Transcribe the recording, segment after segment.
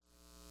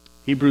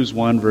Hebrews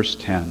 1, verse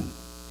 10.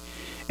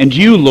 And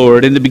you,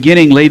 Lord, in the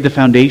beginning laid the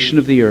foundation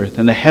of the earth,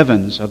 and the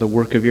heavens are the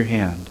work of your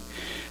hand.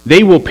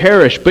 They will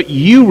perish, but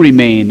you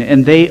remain,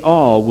 and they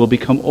all will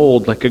become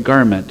old like a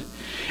garment.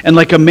 And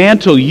like a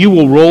mantle you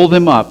will roll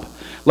them up.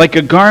 Like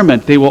a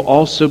garment they will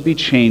also be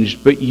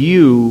changed, but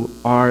you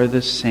are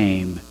the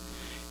same,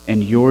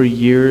 and your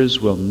years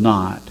will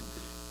not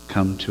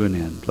come to an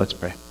end. Let's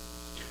pray.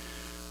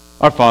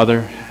 Our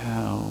Father,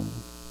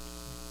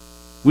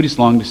 we just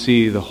long to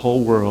see the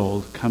whole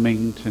world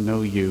coming to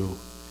know you.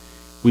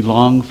 We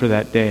long for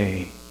that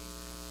day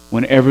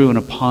when everyone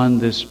upon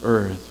this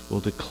earth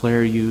will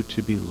declare you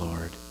to be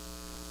Lord.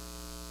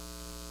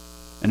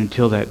 And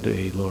until that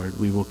day, Lord,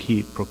 we will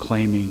keep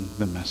proclaiming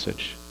the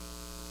message.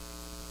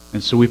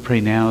 And so we pray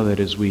now that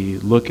as we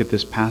look at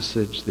this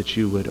passage, that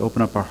you would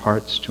open up our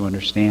hearts to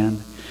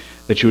understand,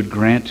 that you would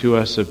grant to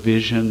us a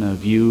vision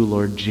of you,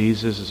 Lord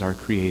Jesus, as our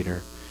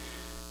Creator,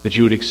 that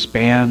you would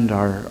expand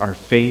our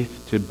faith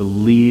to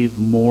believe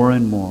more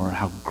and more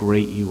how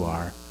great you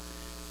are.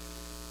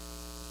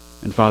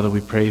 And Father, we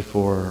pray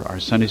for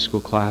our Sunday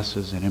school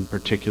classes, and in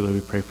particular,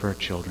 we pray for our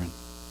children.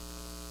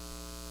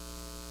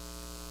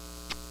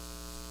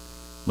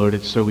 Lord,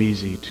 it's so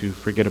easy to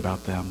forget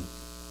about them.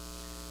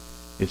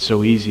 It's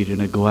so easy to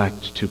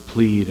neglect to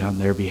plead on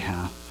their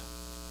behalf.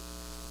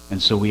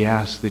 And so we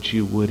ask that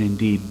you would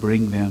indeed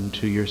bring them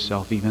to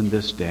yourself even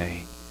this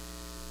day.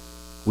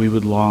 We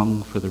would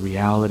long for the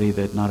reality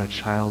that not a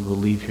child will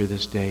leave here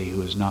this day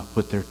who has not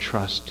put their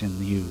trust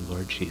in you,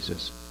 Lord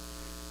Jesus.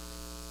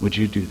 Would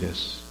you do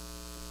this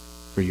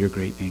for your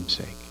great name's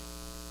sake?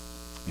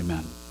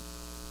 Amen.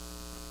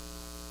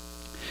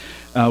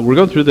 We're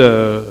going through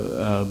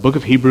the book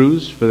of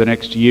Hebrews for the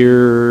next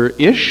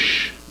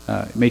year-ish.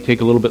 It may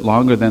take a little bit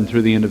longer than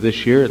through the end of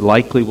this year. It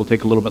likely will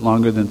take a little bit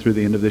longer than through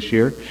the end of this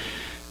year.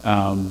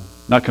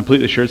 Not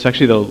completely sure. It's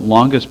actually the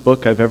longest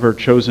book I've ever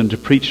chosen to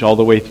preach all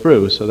the way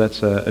through, so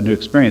that's a new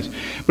experience.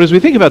 But as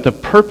we think about the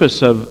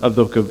purpose of the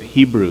book of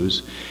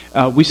Hebrews,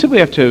 we simply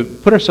have to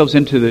put ourselves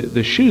into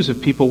the shoes of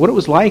people, what it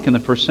was like in the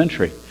first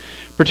century,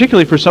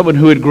 particularly for someone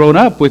who had grown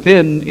up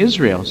within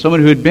Israel, someone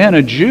who had been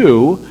a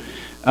Jew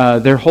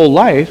their whole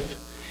life,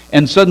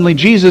 and suddenly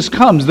Jesus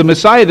comes. The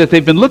Messiah that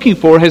they've been looking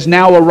for has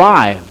now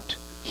arrived,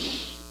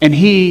 and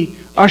he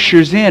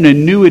ushers in a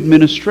new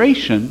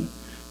administration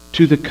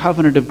to the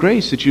covenant of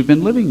grace that you've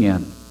been living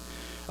in.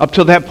 Up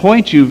till that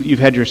point, you've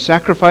had your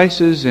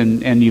sacrifices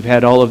and you've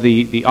had all of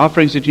the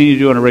offerings that you need to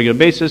do on a regular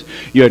basis.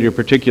 You had your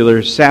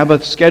particular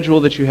Sabbath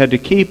schedule that you had to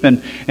keep,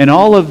 and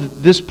all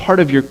of this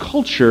part of your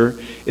culture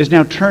is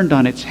now turned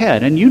on its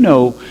head. And you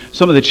know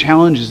some of the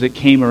challenges that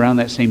came around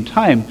that same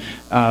time,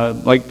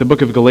 like the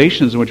book of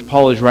Galatians, in which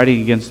Paul is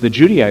writing against the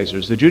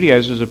Judaizers. The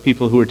Judaizers are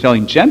people who were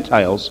telling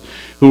Gentiles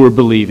who were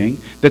believing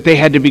that they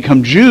had to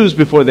become Jews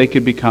before they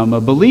could become a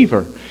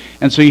believer.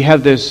 And so you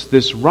have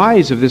this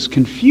rise of this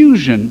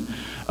confusion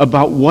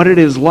about what it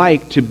is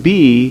like to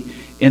be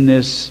in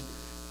this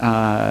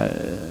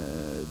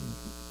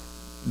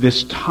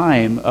this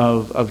time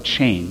of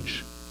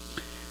change.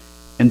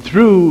 And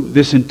through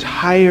this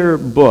entire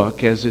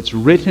book, as it's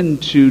written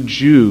to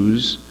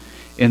Jews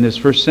in this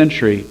first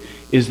century,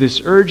 is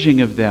this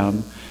urging of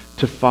them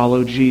to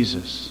follow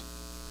Jesus.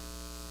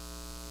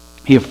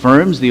 He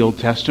affirms the Old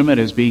Testament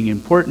as being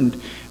important,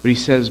 but he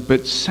says,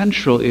 but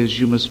central is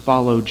you must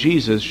follow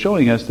Jesus,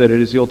 showing us that it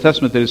is the Old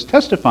Testament that is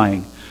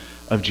testifying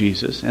of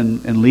Jesus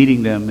and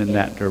leading them in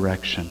that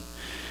direction.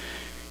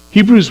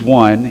 Hebrews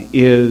 1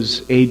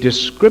 is a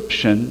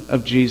description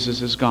of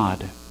Jesus as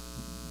God.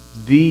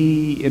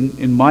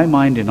 In my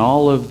mind, in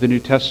all of the New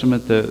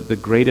Testament, the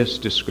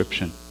greatest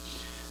description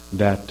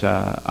that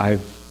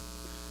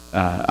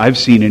I've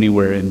seen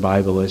anywhere in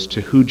Bible as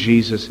to who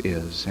Jesus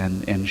is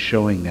and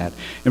showing that.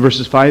 In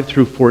verses 5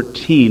 through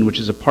 14, which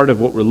is a part of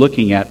what we're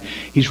looking at,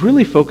 he's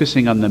really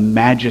focusing on the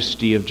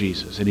majesty of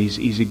Jesus, and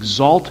he's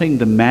exalting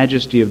the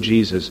majesty of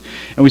Jesus.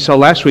 And we saw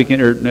last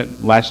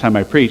time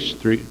I preached,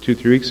 3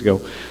 weeks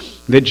ago,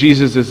 that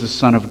Jesus is the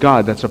Son of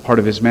God. That's a part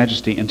of his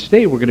majesty. And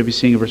today we're going to be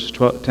seeing in verses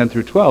 10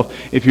 through 12,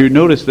 if you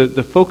notice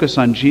the focus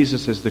on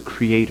Jesus as the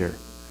Creator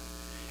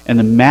and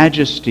the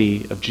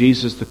majesty of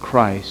Jesus the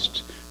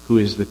Christ, who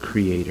is the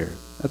Creator.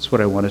 That's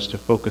what I want us to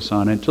focus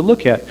on, and to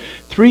look at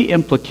 3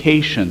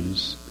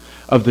 implications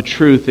of the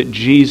truth that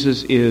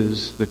Jesus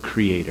is the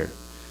Creator.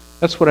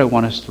 That's what I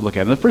want us to look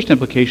at. And the first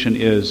implication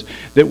is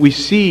that we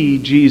see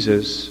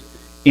Jesus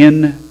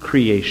in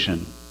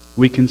creation.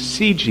 We can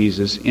see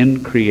Jesus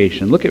in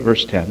creation. Look at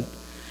verse 10.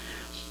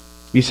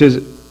 He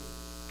says,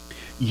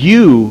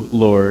 you,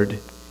 Lord,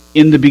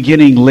 in the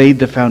beginning laid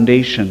the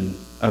foundation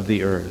of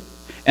the earth,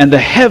 and the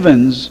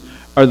heavens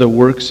are the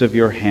works of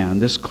your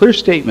hand. This clear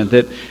statement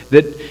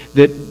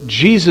that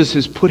Jesus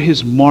has put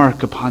his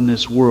mark upon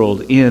this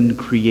world in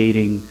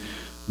creating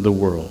the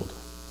world.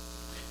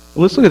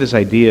 Well, let's look at this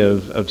idea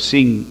of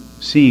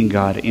seeing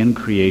God in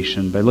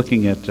creation by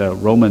looking at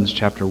Romans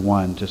chapter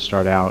 1 to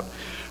start out.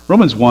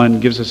 Romans 1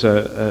 gives us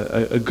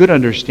a good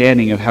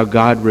understanding of how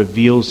God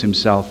reveals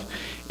himself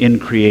in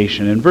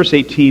creation. In verse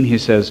 18 he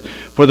says,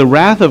 "For the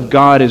wrath of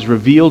God is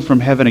revealed from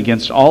heaven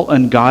against all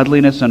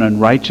ungodliness and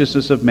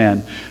unrighteousness of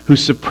men who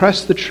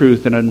suppress the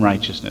truth in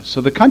unrighteousness." So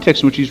the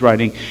context in which he's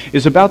writing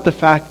is about the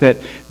fact that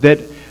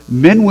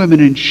men, women,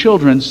 and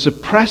children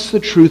suppress the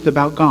truth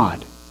about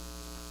God.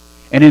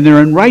 And in their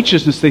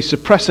unrighteousness they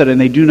suppress it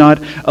and they do not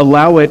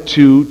allow it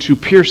to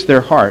pierce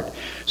their heart.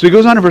 So he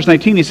goes on in verse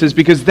 19, he says,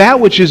 "Because that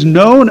which is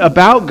known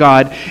about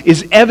God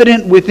is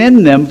evident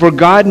within them, for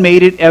God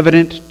made it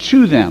evident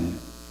to them."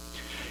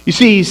 You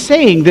see, he's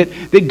saying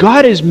that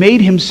God has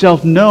made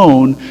himself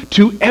known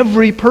to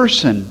every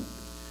person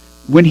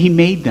when he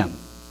made them.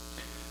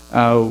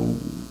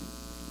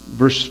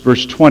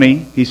 Verse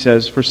 20, he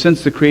says, "For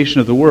since the creation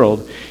of the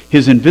world,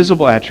 his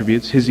invisible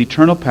attributes, his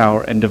eternal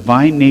power, and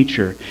divine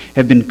nature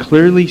have been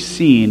clearly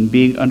seen,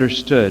 being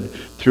understood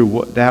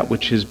through that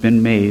which has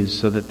been made,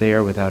 so that they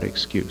are without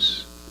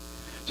excuse."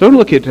 So I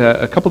want to look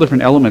at a couple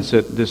different elements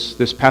that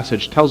this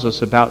passage tells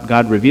us about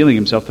God revealing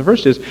himself. The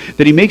first is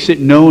that he makes it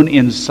known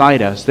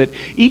inside us, that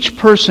each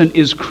person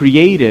is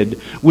created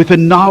with a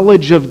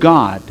knowledge of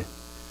God.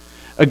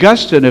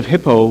 Augustine of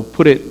Hippo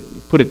put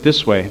it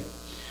this way,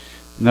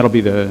 and that'll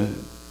be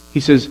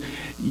he says,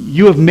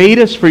 "You have made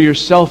us for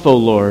yourself, O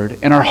Lord,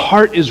 and our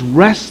heart is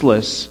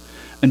restless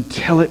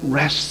until it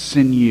rests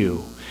in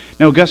you."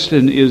 Now,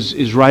 Augustine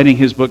is writing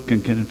his book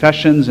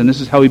Confessions, and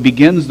this is how he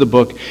begins the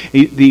book.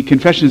 The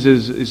Confessions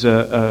is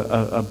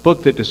a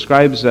book that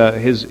describes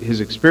his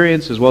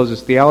experience as well as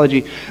his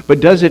theology, but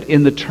does it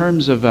in the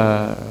terms of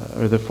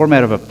or the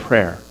format of a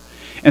prayer.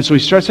 And so he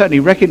starts out and he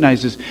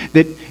recognizes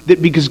that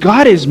because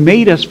God has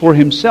made us for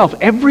himself,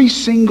 every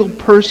single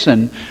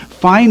person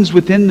finds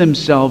within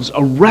themselves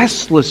a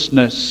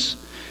restlessness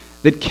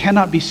that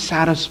cannot be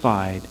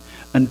satisfied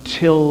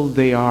until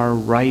they are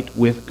right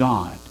with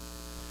God.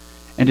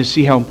 And to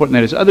see how important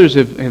that is. Others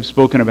have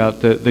spoken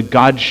about the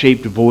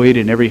God-shaped void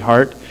in every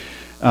heart.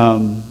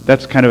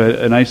 That's kind of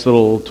a nice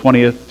little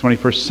 20th,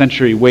 21st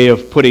century way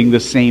of putting the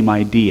same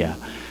idea.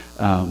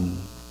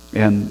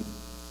 And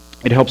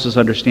it helps us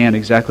understand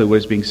exactly what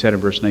is being said in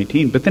verse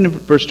 19. But then in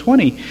verse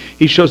 20,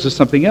 he shows us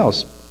something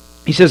else.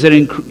 He says that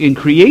in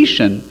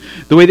creation,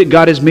 the way that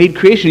God has made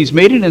creation, he's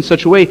made it in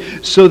such a way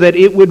so that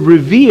it would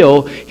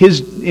reveal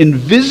his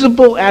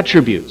invisible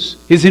attributes.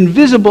 His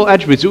invisible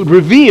attributes. It would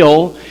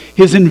reveal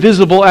his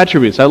invisible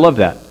attributes. I love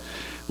that.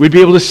 We'd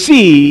be able to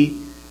see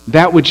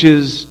that which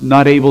is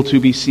not able to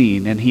be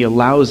seen, and he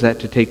allows that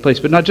to take place.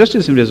 But not just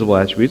his invisible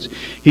attributes.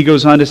 He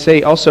goes on to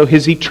say also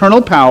his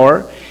eternal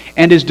power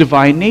and his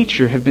divine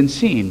nature have been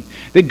seen.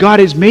 That God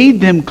has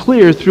made them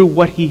clear through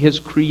what he has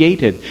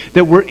created.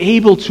 That we're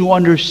able to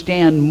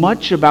understand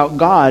much about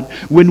God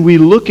when we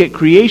look at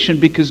creation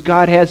because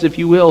God has, if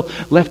you will,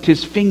 left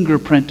his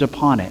fingerprint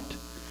upon it.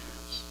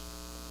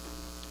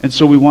 And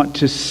so we want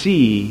to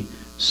see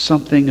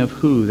something of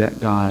who that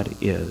God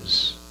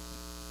is.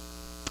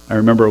 I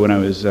remember when I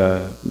was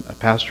a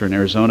pastor in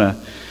Arizona,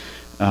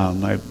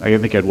 I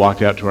think I'd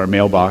walked out to our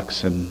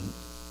mailbox, and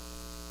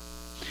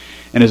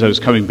as I was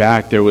coming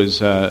back, there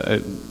was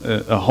a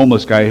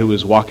homeless guy who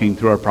was walking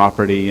through our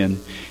property, and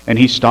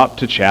he stopped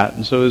to chat.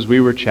 And so as we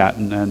were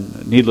chatting,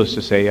 and needless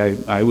to say,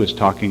 I was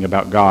talking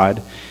about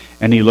God,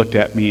 and he looked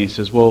at me and he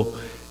says, "Well,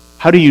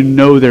 how do you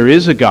know there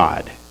is a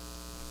God?"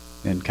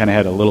 And kind of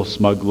had a little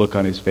smug look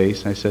on his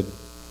face. And I said,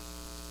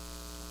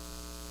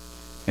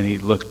 and he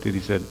looked and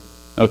he said,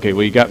 "Okay,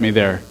 well, you got me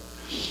there."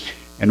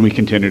 And we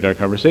continued our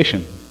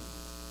conversation.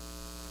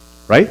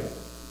 Right?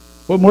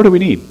 What more do we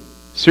need?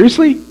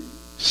 Seriously?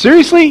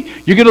 Seriously?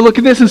 You're going to look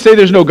at this and say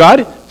there's no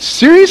God?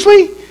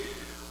 Seriously?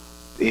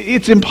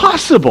 It's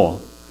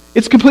impossible.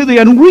 It's completely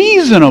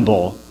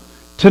unreasonable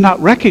to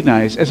not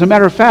recognize. As a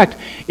matter of fact,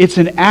 it's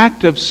an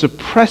act of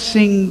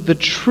suppressing the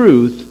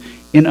truth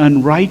in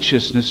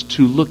unrighteousness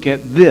to look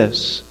at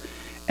this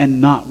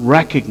and not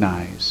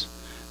recognize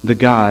the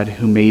God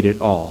who made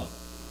it all.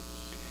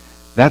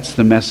 That's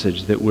the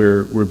message that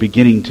we're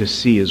beginning to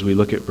see as we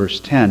look at verse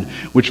 10,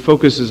 which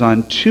focuses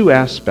on two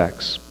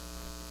aspects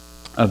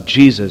of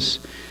Jesus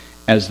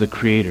as the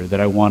Creator that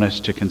I want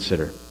us to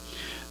consider.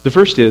 The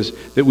first is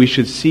that we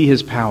should see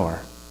his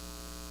power.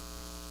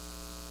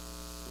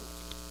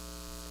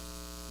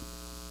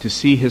 To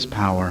see his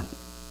power.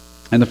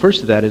 And the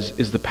first of that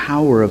is the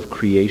power of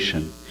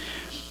creation.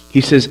 He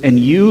says, "And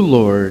you,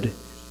 Lord,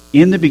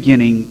 in the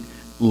beginning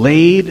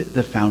laid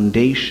the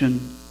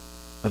foundation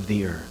of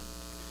the earth."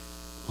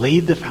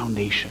 Laid the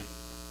foundation.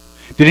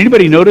 Did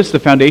anybody notice the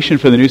foundation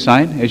for the new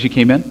sign as you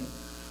came in?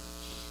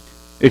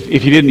 If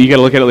you didn't, you got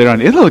to look at it later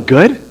on. It'll look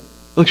good. It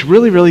looks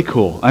really, really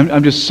cool.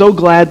 I'm just so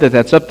glad that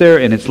that's up there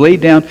and it's laid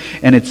down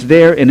and it's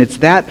there, and it's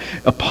that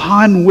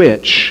upon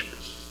which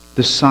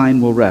the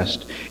sign will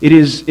rest. It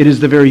is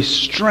the very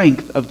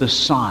strength of the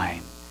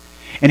sign.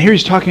 And here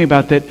he's talking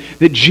about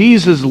that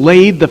Jesus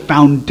laid the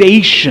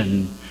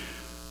foundation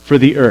for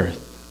the earth.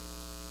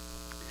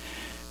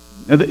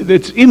 Now,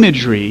 it's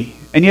imagery,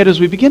 and yet as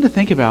we begin to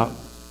think about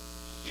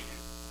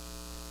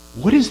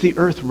what does the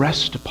earth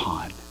rest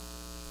upon?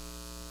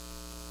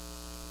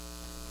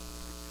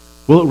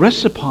 Well, it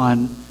rests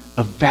upon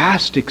a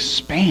vast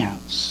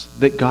expanse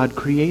that God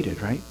created,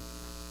 right?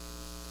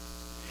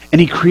 And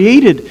he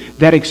created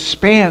that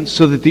expanse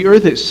so that the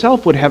earth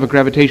itself would have a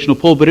gravitational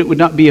pull, but it would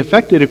not be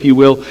affected, if you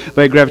will,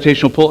 by a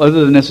gravitational pull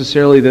other than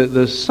necessarily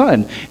the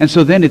sun. And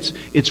so then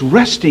it's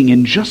resting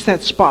in just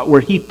that spot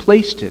where he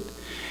placed it.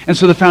 And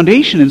so the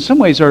foundation in some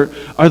ways are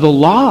the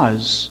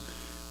laws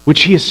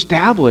which he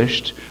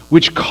established,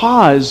 which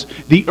cause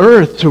the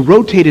earth to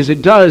rotate as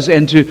it does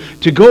and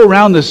to go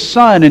around the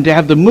sun and to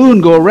have the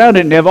moon go around it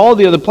and to have all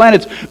the other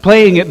planets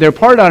playing their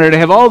part on it, to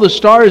have all the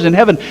stars in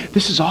heaven.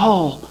 This is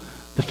all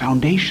the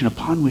foundation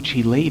upon which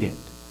he laid it.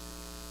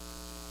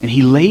 And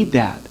he laid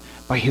that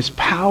by his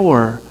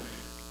power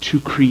to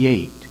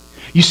create.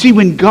 You see,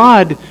 when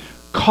God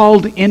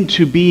called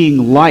into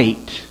being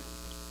light,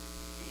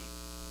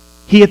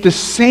 he at the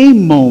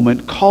same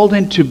moment called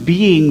into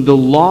being the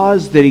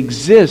laws that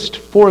exist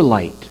for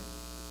light.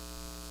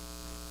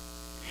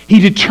 He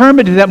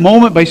determined at that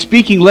moment by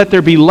speaking, "Let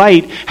there be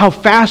light," how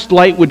fast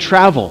light would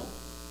travel.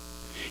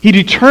 He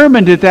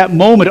determined at that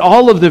moment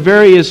all of the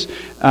various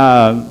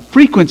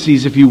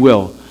frequencies, if you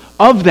will,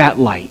 of that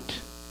light.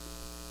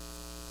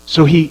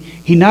 So he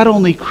not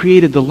only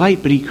created the light,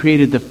 but he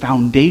created the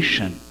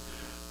foundation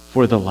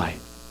for the light.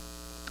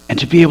 And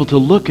to be able to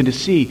look and to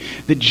see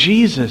that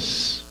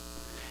Jesus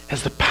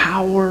has the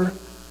power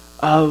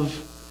of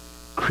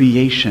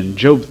creation.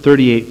 Job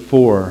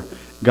 38:4,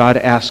 God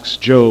asks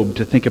Job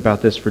to think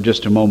about this for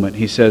just a moment.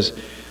 He says,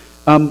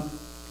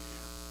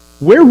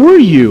 "Where were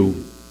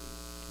you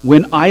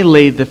when I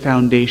laid the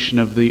foundation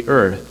of the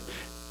earth?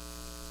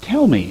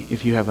 Tell me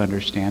if you have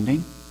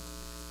understanding."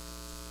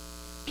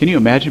 Can you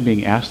imagine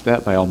being asked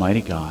that by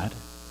Almighty God?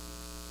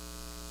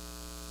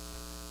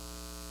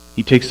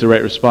 He takes the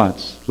right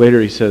response.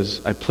 Later he says,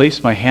 "I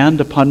place my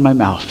hand upon my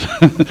mouth.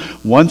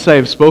 Once I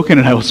have spoken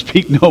and I will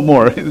speak no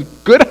more."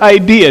 Good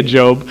idea,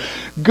 Job.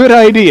 Good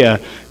idea.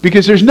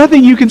 Because there's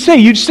nothing you can say.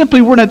 You simply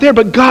were not there,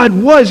 but God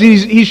was.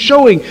 He's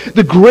showing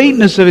the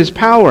greatness of his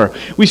power.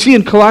 We see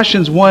in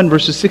Colossians 1,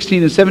 verses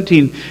 16 and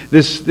 17,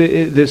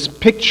 this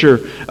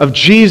picture of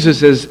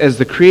Jesus as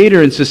the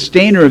creator and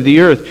sustainer of the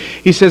earth.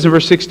 He says in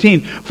verse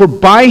 16, "For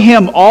by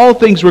him all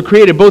things were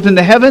created, both in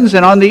the heavens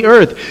and on the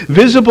earth,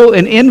 visible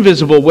and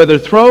invisible, whether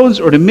thrones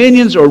or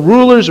dominions or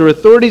rulers or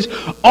authorities,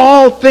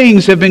 all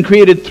things have been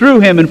created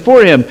through him and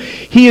for him.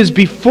 He is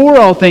before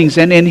all things,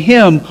 and in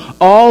him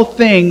all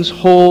things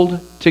hold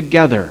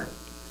together."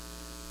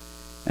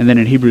 And then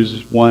in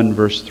Hebrews 1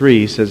 verse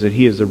 3 he says that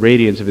he is the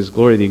radiance of his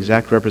glory, the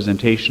exact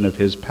representation of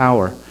his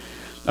power,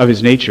 of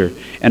his nature,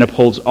 and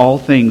upholds all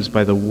things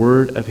by the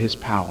word of his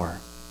power.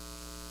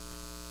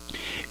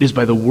 It is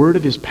by the word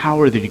of his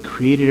power that he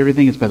created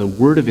everything. It's by the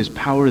word of his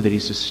power that he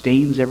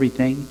sustains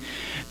everything.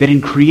 That in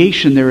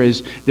creation there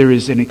is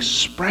an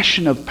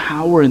expression of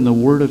power in the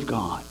word of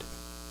God.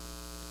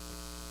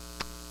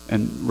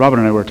 And Robin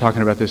and I were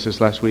talking about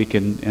this last week,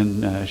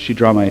 and she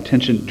drew my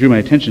attention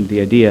to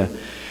the idea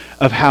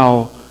of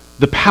how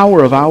the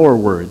power of our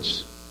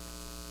words.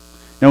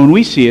 Now, when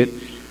we see it,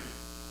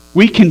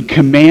 we can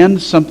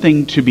command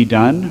something to be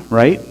done,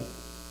 right?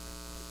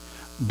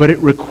 But it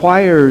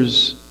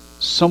requires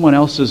someone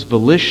else's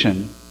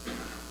volition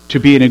to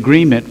be in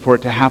agreement for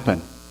it to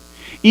happen.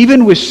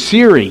 Even with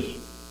Siri,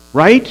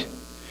 right?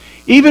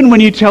 Even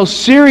when you tell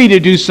Siri to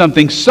do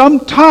something,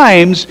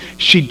 sometimes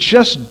she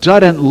just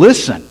doesn't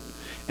listen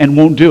and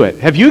won't do it.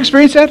 Have you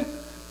experienced that?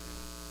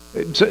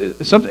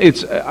 It's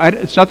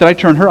not that I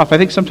turn her off. I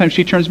think sometimes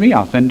she turns me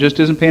off and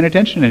just isn't paying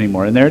attention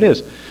anymore, and there it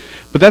is.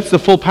 But that's the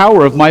full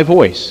power of my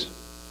voice.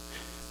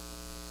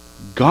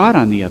 God,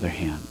 on the other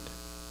hand,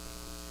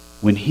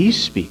 when he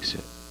speaks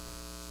it,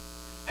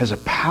 has a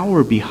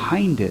power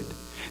behind it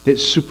that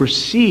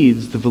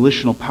supersedes the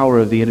volitional power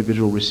of the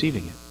individual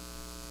receiving it.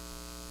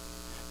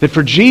 That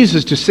for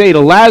Jesus to say to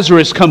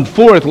Lazarus, "Come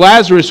forth,"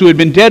 Lazarus who had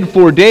been dead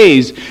 4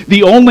 days,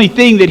 the only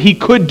thing that he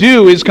could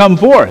do is come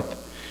forth.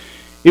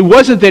 It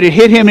wasn't that it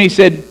hit him and he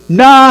said,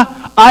 "Nah,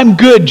 I'm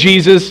good,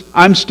 Jesus,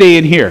 I'm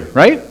staying here,"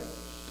 right?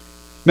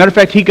 Matter of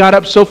fact, he got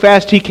up so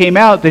fast he came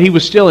out that he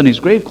was still in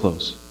his grave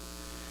clothes.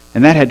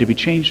 And that had to be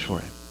changed for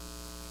him.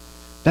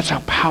 That's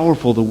how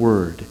powerful the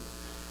word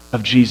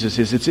of Jesus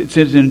is. It's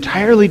an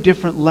entirely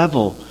different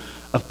level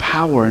of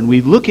power. And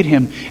we look at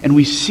him and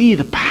we see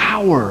the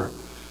power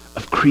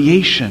of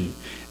creation,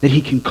 that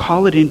he can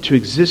call it into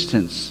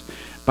existence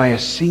by a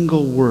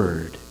single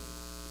word.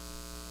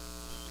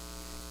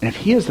 And if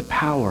he has the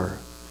power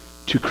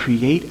to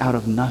create out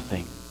of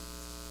nothing,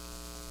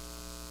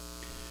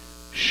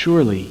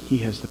 surely he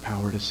has the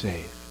power to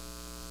save.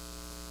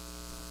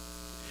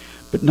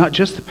 But not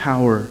just the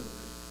power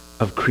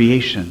of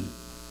creation,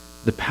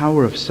 the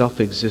power of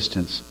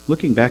self-existence.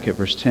 Looking back at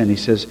verse 10, he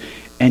says,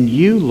 "And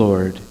you,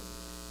 Lord,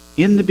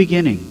 in the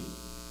beginning."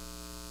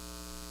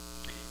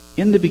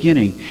 In the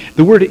beginning.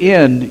 The word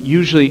 "in,"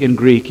 usually in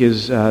Greek,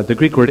 is the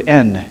Greek word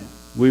 "en."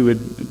 We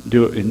would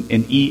do it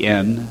in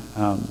 "en."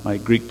 My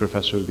Greek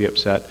professor would be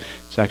upset.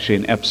 It's actually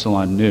an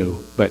epsilon nu,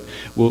 but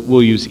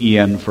we'll use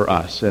 "en" for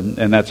us, and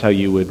that's how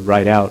you would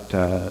write out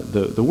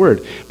the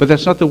word. But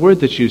that's not the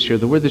word that's used here.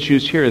 The word that's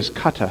used here is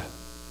 "kata."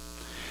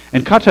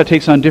 And kata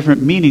takes on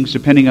different meanings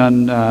depending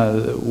on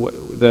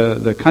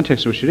the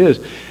context in which it is.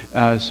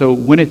 So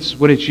when it's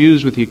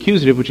used with the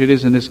accusative, which it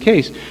is in this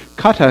case,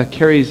 kata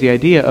carries the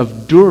idea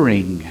of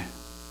during.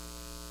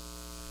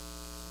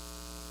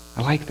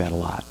 I like that a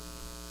lot.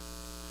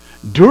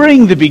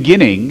 During the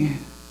beginning,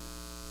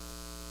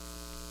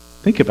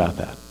 think about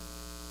that.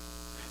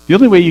 The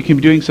only way you can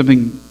be doing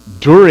something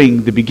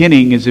during the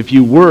beginning is if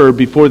you were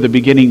before the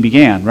beginning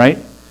began, right?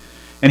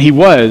 And he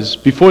was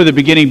before the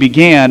beginning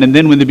began, and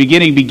then when the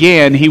beginning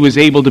began, he was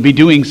able to be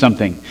doing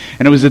something.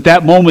 And it was at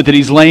that moment that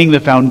he's laying the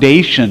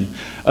foundation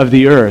of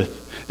the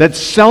earth. That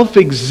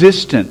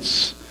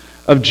self-existence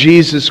of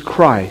Jesus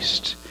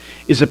Christ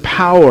is a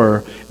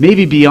power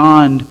maybe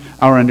beyond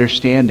our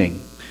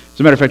understanding. As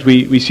a matter of fact,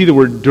 we see the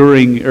word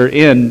during, or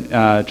in,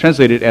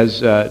 translated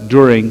as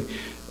during,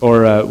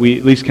 or we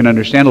at least can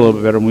understand a little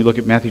bit better when we look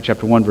at Matthew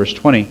chapter 1, verse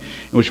 20, in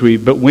which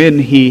but when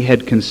he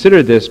had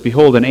considered this,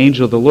 behold, an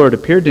angel of the Lord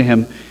appeared to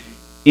him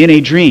in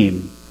a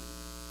dream,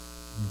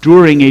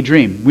 during a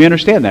dream. We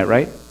understand that,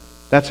 right?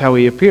 That's how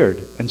he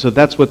appeared. And so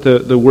that's what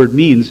the word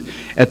means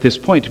at this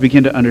point, to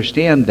begin to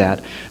understand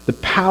that. The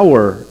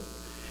power,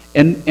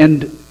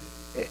 and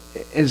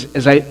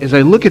as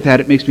I look at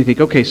that, it makes me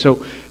think, okay,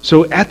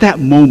 so at that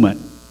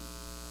moment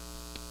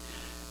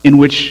in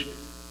which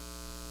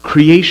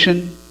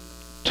creation,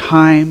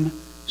 time,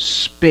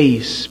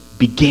 space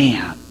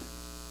began,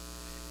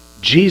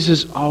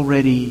 Jesus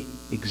already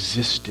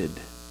existed.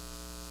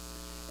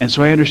 And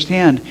so I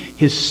understand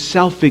his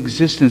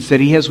self-existence, that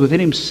he has within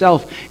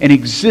himself an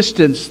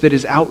existence that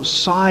is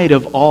outside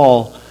of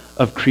all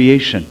of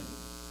creation.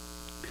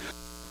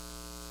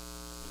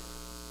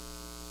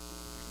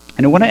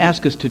 And I want to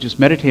ask us to just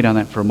meditate on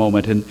that for a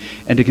moment and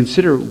to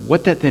consider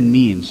what that then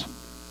means.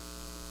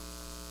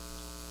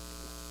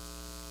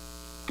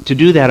 To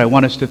do that, I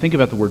want us to think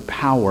about the word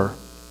power.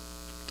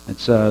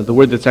 It's the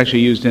word that's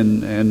actually used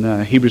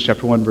in Hebrews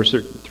chapter 1, verse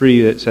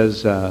 3, that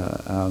says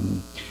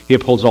he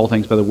upholds all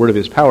things by the word of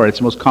his power. It's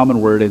the most common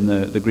word in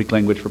the Greek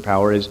language for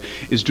power is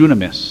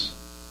dunamis.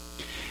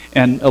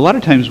 And a lot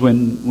of times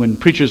when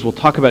preachers will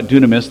talk about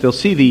dunamis, they'll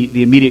see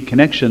the immediate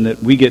connection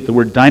that we get the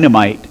word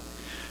dynamite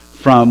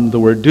from the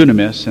word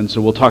dunamis, and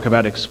so we'll talk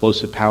about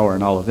explosive power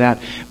and all of that.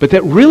 But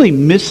that really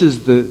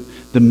misses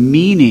the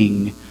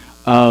meaning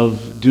of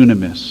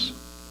dunamis,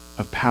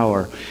 of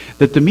power.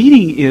 That the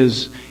meaning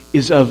is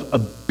of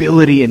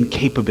ability and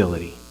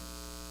capability.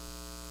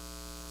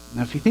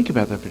 Now, if you think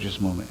about that for just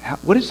a moment,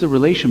 what is the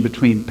relation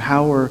between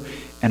power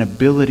and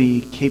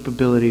ability,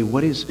 capability?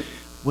 What is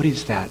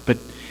that?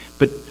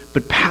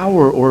 But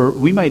power, or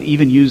we might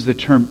even use the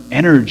term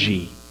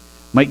energy,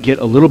 might get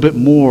a little bit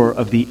more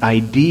of the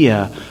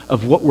idea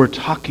of what we're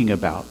talking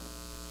about.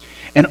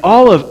 And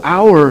all of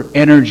our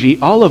energy,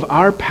 all of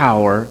our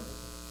power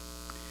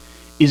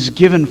is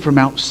given from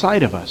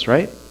outside of us,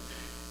 right?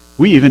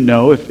 We even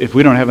know if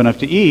we don't have enough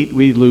to eat,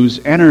 we lose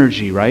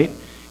energy, right?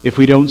 If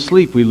we don't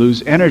sleep, we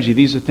lose energy.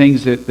 These are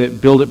things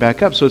that build it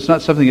back up. So it's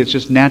not something that's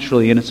just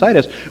naturally inside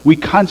us. We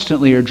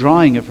constantly are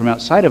drawing it from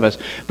outside of us.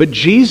 But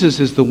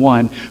Jesus is the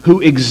one who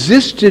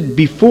existed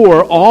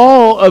before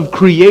all of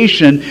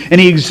creation,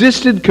 and he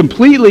existed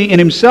completely in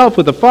himself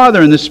with the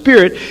Father and the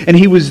Spirit, and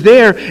he was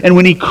there, and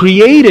when he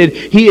created,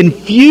 he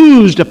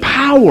infused a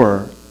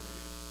power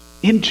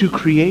into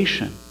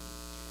creation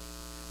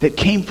that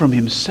came from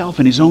himself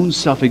and his own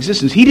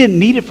self-existence. He didn't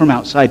need it from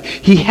outside.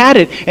 He had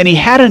it, and he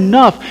had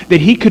enough that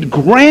he could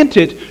grant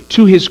it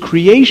to his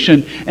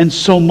creation, and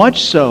so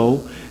much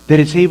so that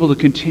it's able to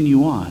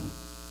continue on.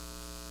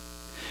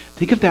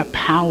 Think of that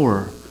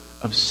power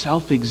of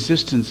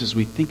self-existence as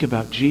we think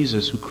about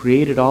Jesus, who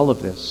created all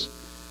of this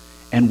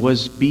and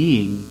was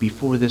being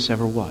before this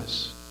ever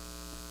was.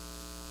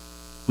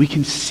 We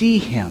can see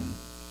him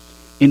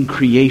in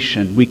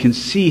creation. We can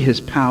see his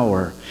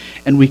power,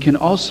 and we can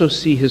also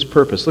see his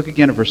purpose. Look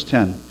again at verse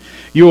 10.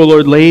 You, O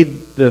Lord,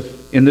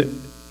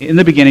 in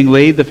the beginning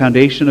laid the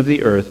foundation of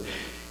the earth,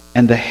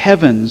 and the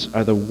heavens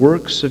are the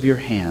works of your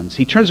hands.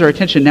 He turns our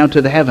attention now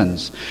to the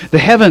heavens. The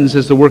heavens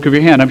is the work of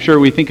your hand. I'm sure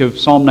we think of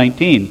Psalm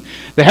 19.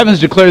 The heavens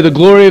declare the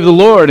glory of the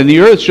Lord, and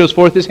the earth shows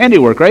forth his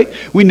handiwork, right?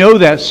 We know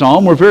that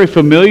psalm. We're very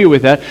familiar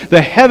with that.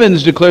 The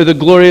heavens declare the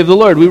glory of the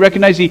Lord. We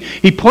recognize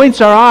he points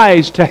our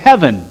eyes to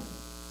heaven,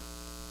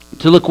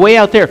 to look way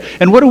out there.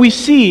 And what do we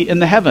see in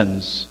the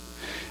heavens?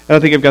 I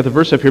don't think I've got the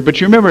verse up here, but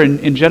you remember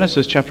in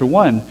Genesis chapter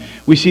 1,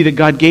 we see that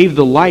God gave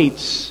the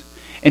lights,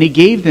 and he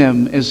gave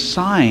them as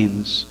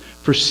signs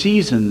for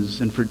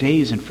seasons and for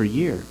days and for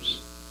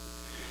years.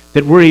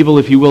 That we're able,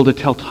 if you will, to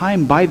tell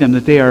time by them,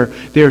 that they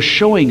are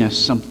showing us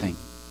something.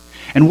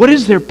 And what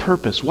is their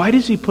purpose? Why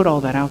does he put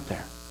all that out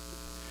there?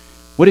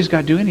 What does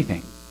God do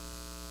anything?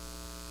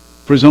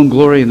 For his own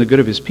glory and the good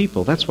of his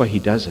people. That's why he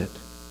does it.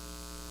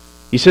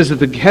 He says that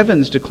the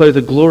heavens declare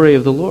the glory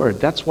of the Lord.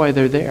 That's why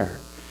they're there.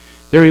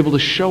 They're able to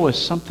show us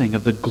something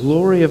of the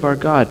glory of our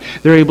God.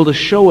 They're able to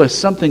show us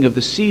something of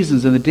the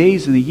seasons and the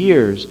days and the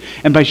years.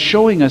 And by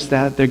showing us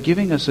that, they're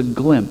giving us a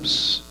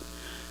glimpse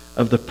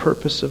of the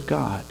purpose of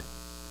God.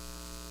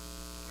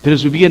 That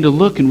as we begin to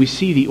look and we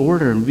see the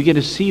order and we begin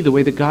to see the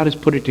way that God has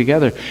put it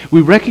together,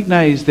 we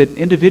recognize that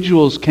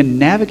individuals can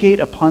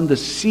navigate upon the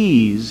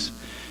seas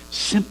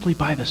simply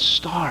by the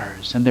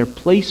stars and their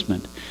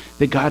placement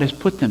that God has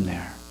put them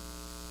there.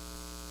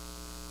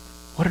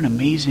 What an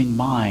amazing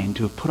mind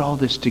to have put all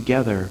this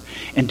together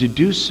and to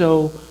do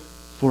so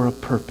for a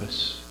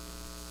purpose.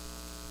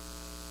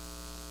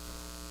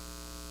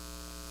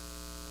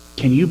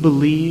 Can you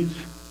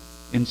believe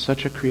in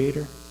such a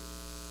creator?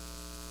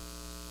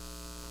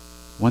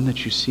 One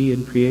that you see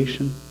in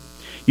creation?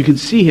 You can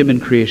see him in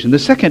creation. The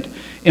second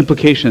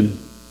implication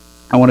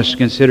I want us to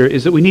consider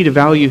is that we need to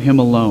value him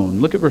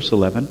alone. Look at verse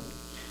 11.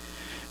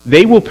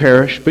 They will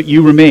perish, but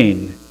you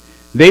remain.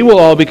 They will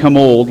all become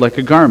old like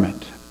a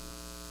garment.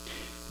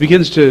 He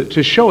begins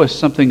to show us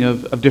something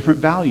of different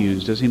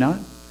values, does he not?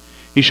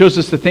 He shows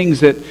us the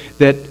things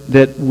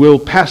that will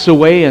pass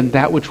away and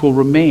that which will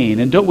remain.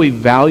 And don't we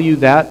value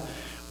that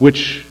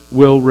which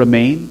will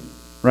remain,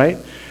 right?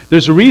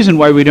 There's a reason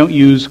why we don't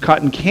use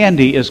cotton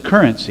candy as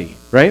currency,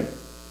 right?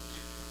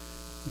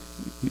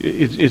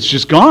 It's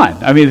just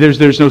gone. I mean,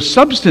 there's no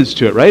substance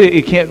to it, right?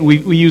 It can't.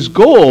 We use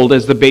gold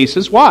as the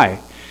basis. Why?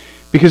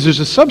 Because there's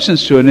a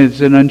substance to it, and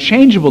it's an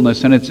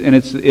unchangeableness, and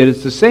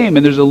it's the same,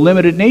 and there's a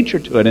limited nature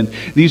to it. And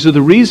these are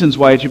the reasons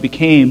why it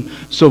became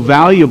so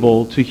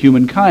valuable to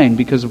humankind,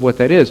 because of what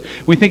that is.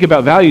 When we think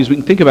about values, we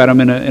can think about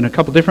them in a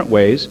couple different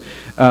ways.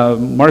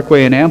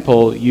 Markway and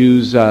Ample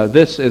use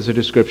this as a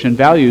description.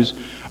 Values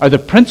are the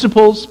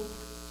principles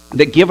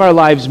that give our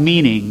lives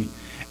meaning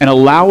and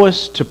allow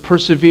us to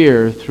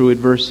persevere through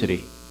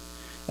adversity.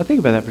 Now think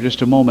about that for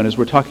just a moment as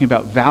we're talking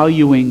about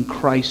valuing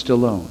Christ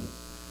alone.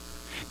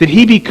 That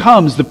he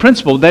becomes the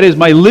principle, that is,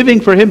 my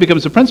living for him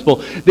becomes the principle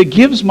that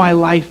gives my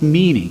life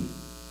meaning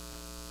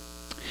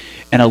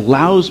and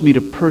allows me to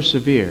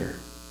persevere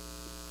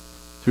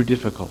through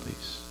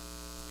difficulties.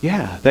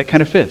 Yeah, that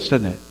kind of fits,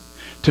 doesn't it?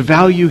 To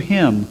value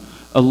him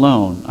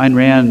alone. Ayn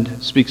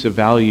Rand speaks of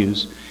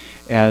values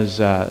as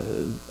a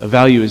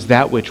value is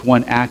that which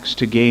one acts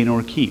to gain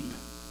or keep.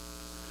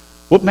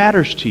 What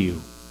matters to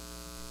you?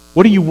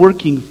 What are you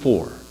working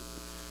for?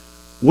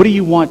 What do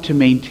you want to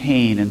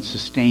maintain and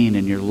sustain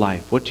in your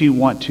life? What do you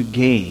want to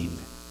gain?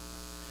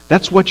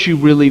 That's what you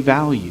really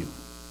value.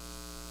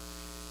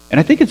 And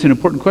I think it's an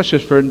important question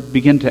for us to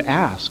begin to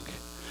ask.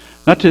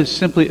 Not to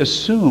simply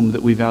assume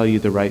that we value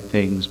the right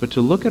things, but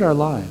to look at our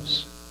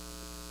lives.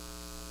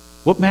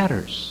 What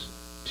matters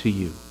to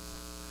you?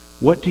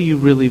 What do you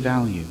really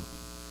value?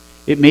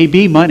 It may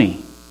be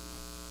money.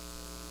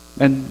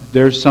 And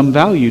there's some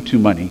value to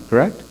money,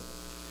 correct?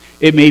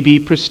 It may be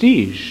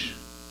prestige.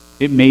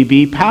 It may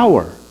be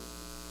power.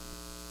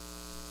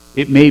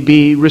 It may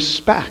be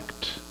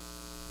respect.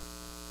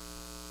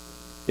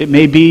 It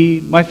may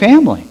be my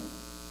family.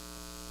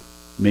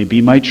 It may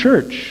be my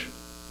church.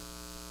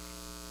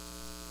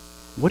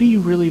 What do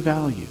you really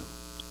value?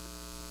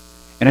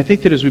 And I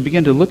think that as we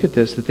begin to look at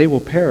this, that they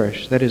will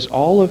perish, that is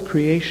all of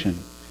creation,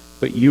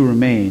 but you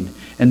remain,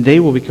 and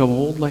they will become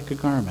old like a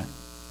garment.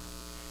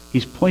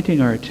 He's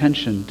pointing our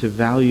attention to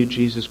value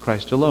Jesus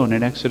Christ alone.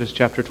 In Exodus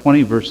chapter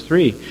 20, verse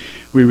 3,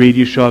 we read,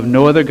 "You shall have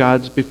no other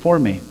gods before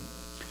me."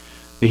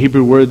 The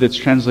Hebrew word that's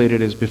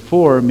translated as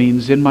before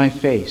means in my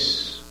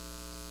face.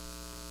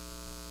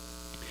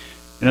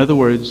 In other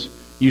words,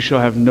 you shall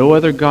have no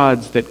other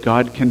gods that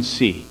God can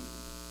see.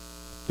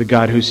 The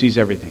God who sees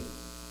everything.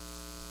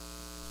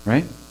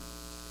 Right?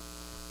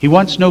 He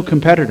wants no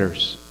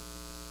competitors.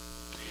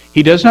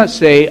 He does not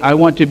say, I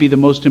want to be the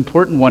most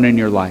important one in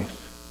your life.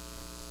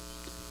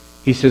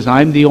 He says,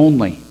 I'm the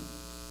only.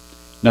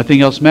 Nothing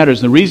else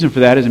matters. And the reason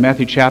for that is in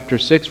Matthew chapter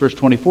 6, verse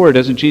 24,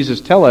 doesn't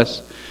Jesus tell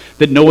us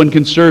that no one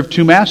can serve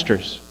two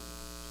masters?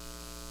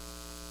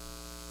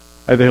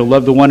 Either he'll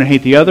love the one and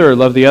hate the other, or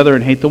love the other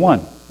and hate the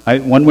one.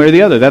 One way or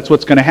the other. That's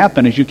what's going to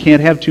happen, is you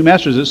can't have two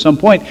masters. At some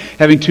point,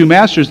 having two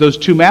masters, those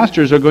two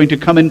masters are going to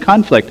come in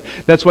conflict.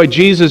 That's why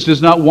Jesus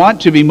does not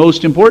want to be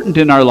most important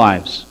in our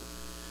lives.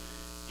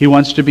 He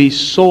wants to be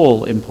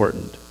sole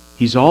important.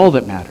 He's all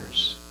that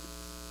matters.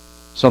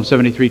 Psalm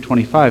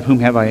 73:25, whom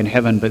have I in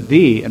heaven but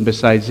thee, and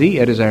besides thee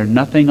I desire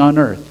nothing on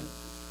earth.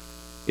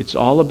 It's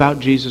all about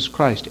Jesus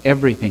Christ,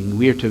 everything.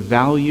 We are to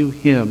value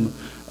him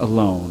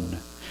alone.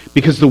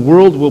 Because the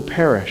world will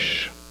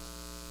perish.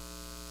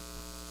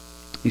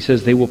 He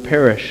says they will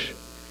perish,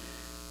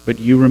 but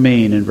you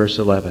remain in verse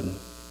 11.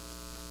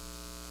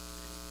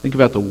 Think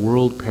about the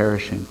world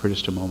perishing for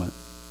just a moment.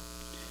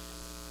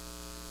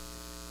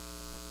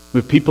 We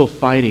have people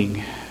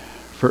fighting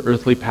for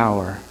earthly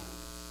power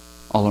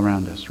all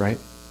around us, right?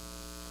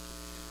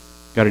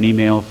 Got an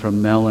email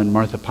from Mel and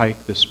Martha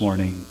Pike this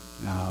morning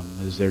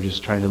as they're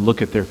just trying to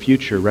look at their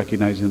future,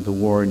 recognizing that the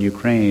war in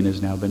Ukraine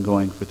has now been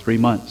going for 3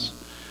 months.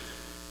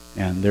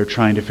 And they're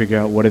trying to figure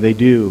out what do they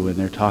do, and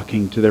they're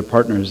talking to their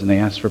partners, and they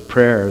ask for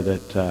prayer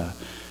that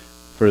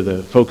for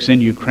the folks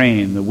in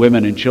Ukraine, the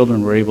women and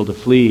children were able to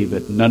flee,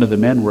 but none of the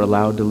men were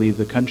allowed to leave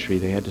the country.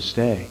 They had to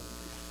stay.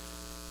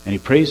 And he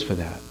prays for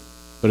that.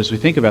 But as we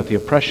think about the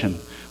oppression,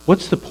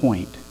 what's the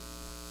point?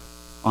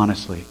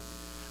 Honestly,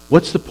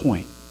 what's the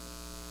point?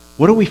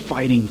 What are we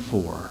fighting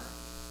for?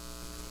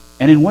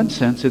 And in one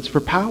sense, it's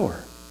for power.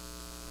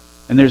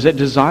 And there's that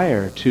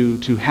desire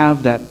to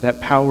have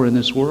that power in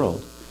this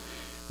world.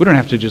 We don't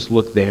have to just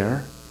look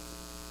there.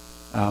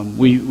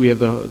 We have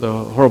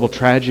the horrible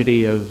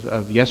tragedy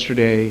of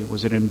yesterday,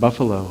 was it in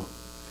Buffalo,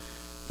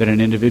 that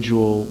an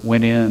individual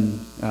went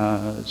in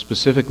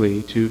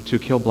specifically to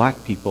kill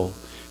black people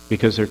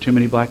because there are too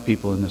many black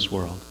people in this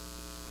world.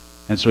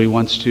 And so he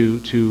wants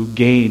to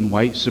gain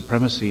white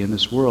supremacy in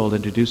this world,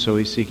 and to do so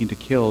he's seeking to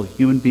kill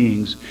human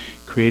beings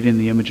created in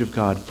the image of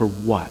God. For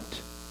what?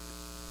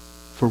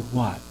 For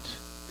what?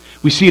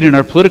 We see it in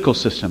our political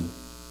system,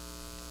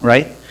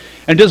 right?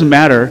 And it doesn't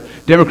matter,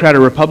 Democrat or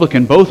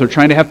Republican, both are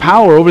trying to have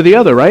power over the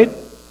other, right?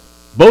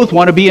 Both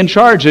want to be in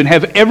charge and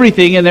have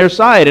everything in their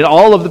side and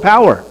all of the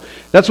power.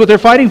 That's what they're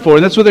fighting for,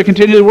 and that's what they're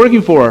continually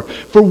working for.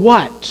 For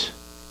what?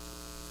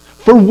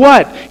 For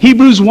what?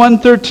 Hebrews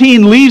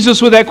 1:13 leaves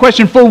us with that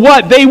question. For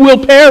what? They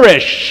will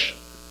perish.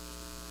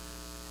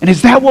 And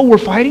is that what we're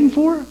fighting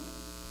for?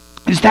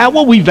 Is that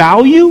what we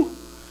value?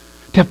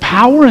 To have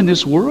power in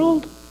this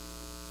world?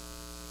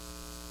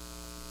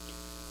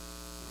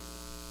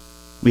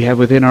 We have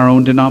within our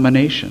own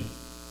denomination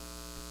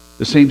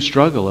the same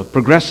struggle of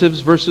progressives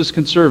versus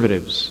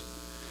conservatives.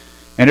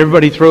 And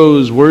everybody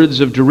throws words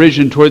of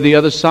derision toward the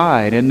other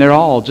side, and they're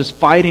all just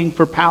fighting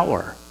for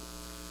power.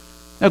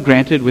 Now,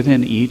 granted,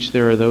 within each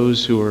there are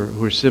those who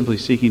are simply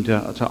seeking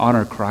to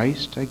honor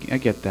Christ. I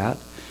get that.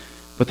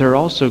 But there are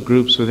also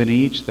groups within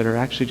each that are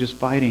actually just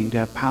fighting to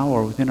have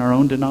power within our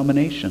own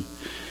denomination.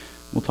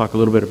 We'll talk a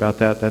little bit about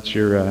that. That's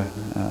your...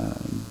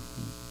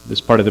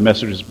 this part of the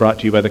message is brought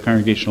to you by the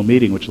congregational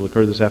meeting, which will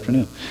occur this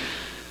afternoon.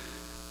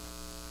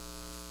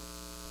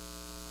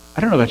 I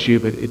don't know about you,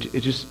 but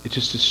it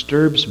just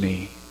disturbs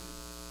me.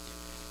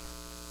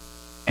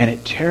 And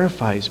it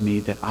terrifies me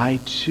that I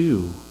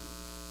too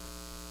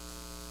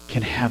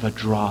can have a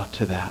draw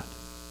to that.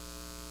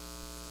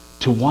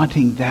 To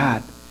wanting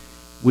that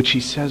which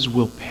he says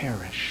will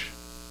perish.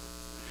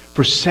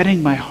 For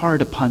setting my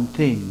heart upon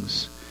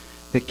things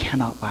that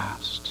cannot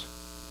last.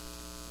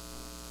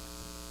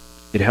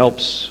 It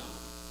helps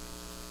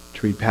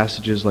to read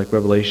passages like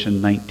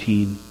Revelation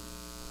 19,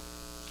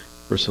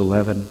 verse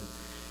 11.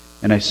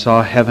 And I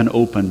saw heaven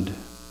opened,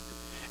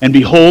 and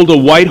behold, a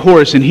white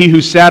horse, and he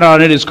who sat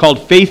on it is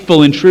called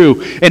Faithful and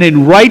True, and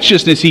in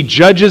righteousness he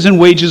judges and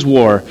wages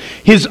war.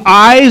 His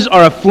eyes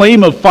are a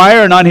flame of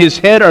fire, and on his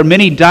head are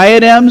many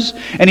diadems,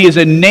 and he has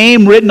a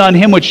name written on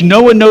him which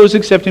no one knows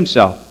except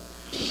himself.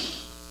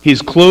 He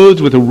is clothed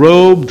with a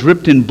robe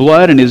dripped in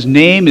blood, and his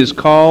name is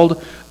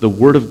called the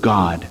Word of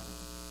God.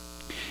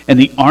 And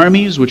the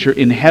armies which are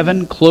in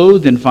heaven,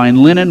 clothed in fine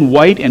linen,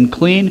 white and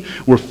clean,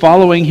 were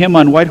following him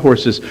on white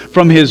horses.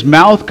 From his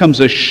mouth comes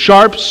a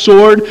sharp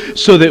sword,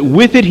 so that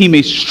with it he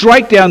may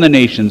strike down the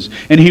nations,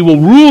 and he will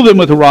rule them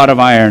with a rod of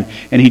iron.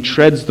 And he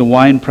treads the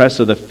winepress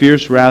of the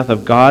fierce wrath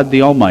of God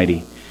the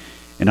Almighty.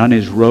 And on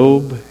his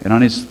robe and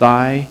on his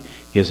thigh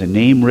he has a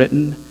name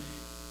written,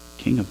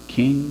 King of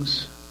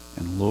Kings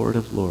and Lord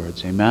of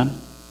Lords. Amen?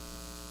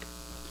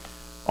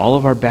 All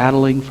of our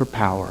battling for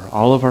power,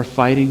 all of our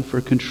fighting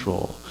for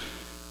control,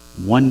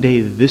 one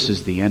day this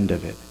is the end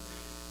of it,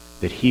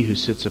 that he who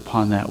sits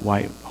upon that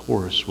white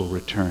horse will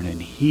return,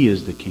 and he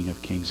is the King of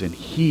Kings, and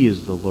he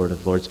is the Lord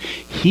of Lords.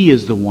 He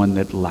is the one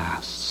that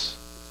lasts.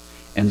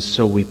 And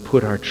so we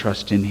put our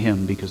trust in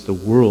him, because the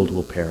world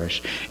will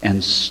perish,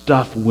 and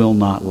stuff will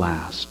not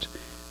last.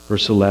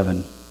 Verse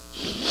 11,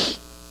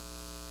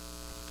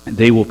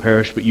 they will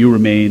perish, but you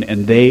remain,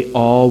 and they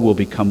all will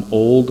become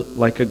old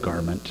like a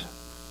garment.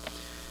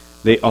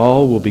 They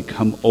all will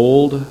become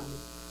old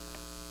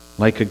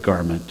like a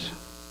garment.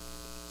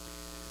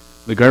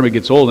 The garment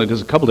gets old, and it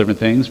does a couple different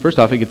things. First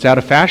off, it gets out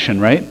of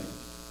fashion, right?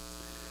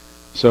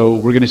 So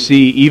we're going to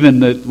see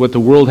even what the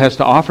world has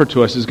to offer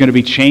to us is going to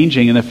be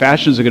changing, and the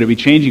fashions are going to be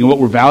changing, and what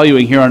we're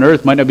valuing here on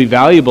earth might not be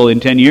valuable in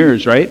 10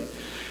 years, right?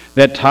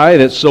 That tie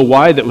that's so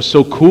wide, that was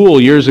so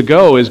cool years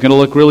ago, is going to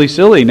look really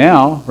silly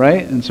now,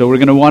 right? And so we're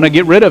going to want to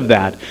get rid of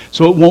that,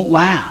 so it won't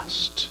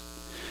last.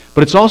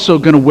 But it's also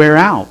going to wear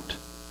out.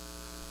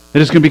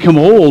 That it's going to become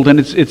old,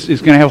 and it's going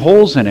to have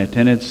holes in it,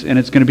 and it's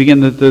going to begin,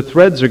 the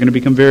threads are going to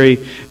become very,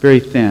 very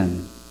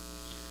thin.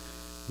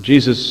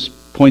 Jesus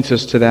points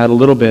us to that a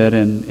little bit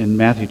in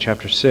Matthew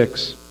chapter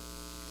 6,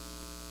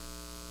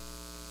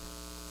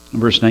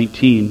 verse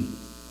 19.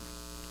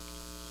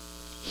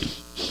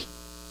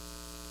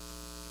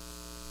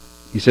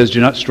 He says, "Do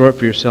not store up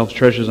for yourselves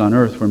treasures on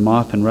earth, where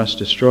moth and rust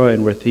destroy,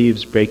 and where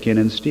thieves break in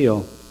and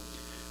steal.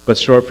 But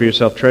store up for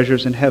yourself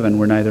treasures in heaven,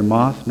 where neither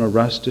moth nor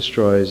rust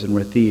destroys, and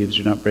where thieves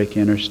do not break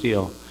in or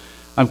steal."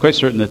 I'm quite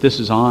certain that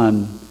this is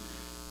on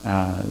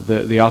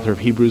the author of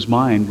Hebrews'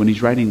 mind when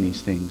he's writing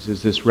these things,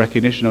 is this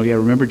recognition, oh yeah,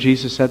 remember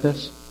Jesus said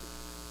this?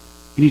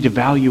 You need to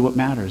value what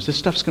matters. This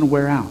stuff's going to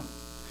wear out.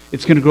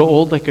 It's going to grow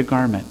old like a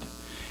garment.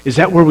 Is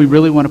that where we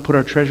really want to put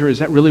our treasure? Is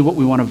that really what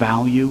we want to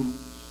value?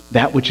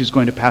 That which is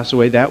going to pass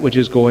away, that which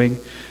is going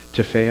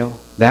to fail,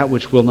 that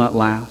which will not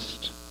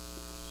last?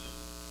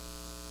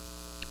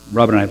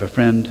 Robin and I have a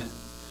friend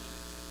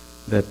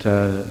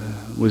that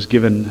was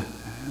given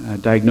a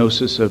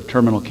diagnosis of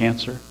terminal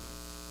cancer.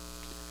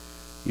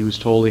 He was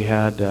told he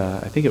had,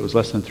 I think it was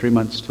less than 3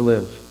 months to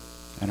live.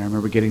 And I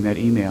remember getting that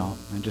email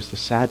and just the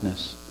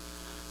sadness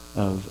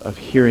of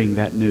hearing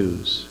that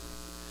news.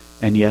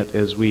 And yet,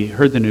 as we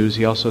heard the news,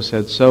 he also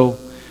said, so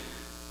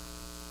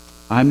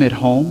I'm at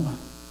home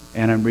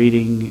and I'm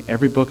reading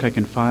every book I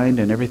can find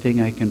and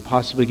everything I can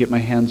possibly get my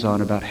hands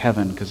on about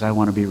heaven because I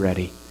want to be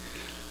ready.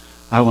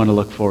 I want to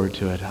look forward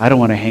to it. I don't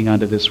want to hang on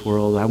to this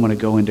world. I want to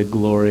go into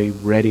glory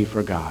ready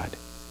for God.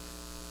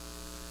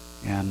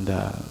 And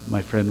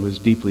my friend was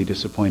deeply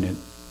disappointed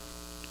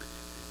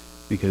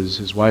because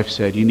his wife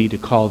said, you need to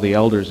call the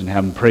elders and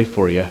have them pray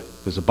for you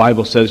because the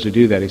Bible says to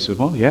do that. He said,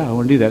 well, yeah, I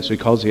want to do that. So he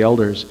calls the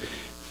elders.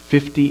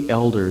 50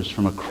 elders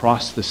from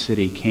across the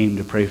city came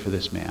to pray for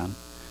this man.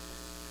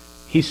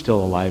 He's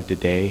still alive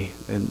today,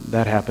 and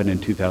that happened in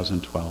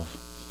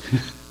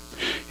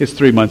 2012. His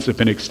 3 months have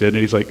been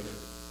extended. He's like,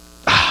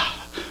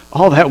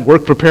 all that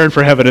work preparing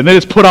for heaven, and then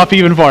it's put off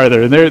even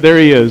farther, and there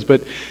he is.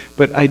 But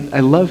I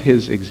love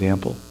his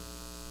example.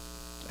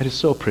 I just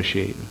so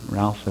appreciate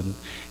Ralph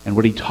and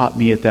what he taught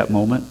me at that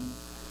moment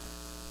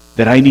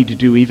that I need to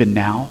do even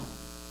now,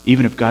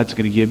 even if God's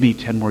going to give me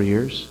 10 more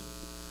years,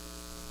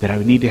 that I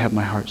would need to have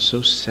my heart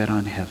so set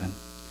on heaven.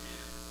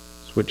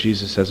 That's what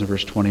Jesus says in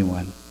verse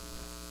 21.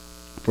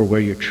 For where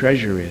your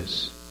treasure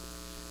is,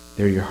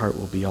 there your heart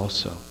will be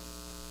also.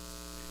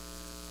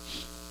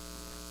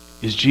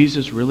 Is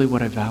Jesus really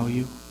what I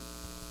value?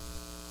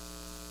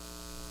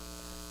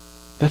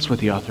 That's what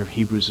the author of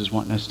Hebrews is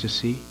wanting us to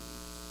see.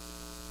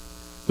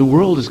 The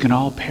world is going to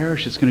all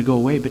perish, it's going to go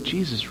away, but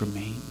Jesus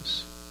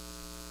remains.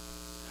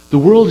 The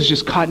world is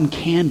just cotton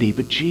candy,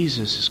 but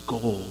Jesus is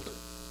gold.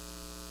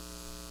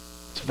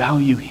 Let's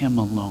value Him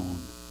alone.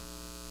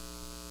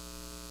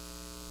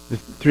 The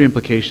three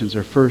implications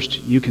are,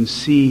 first, you can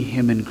see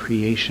Him in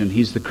creation.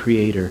 He's the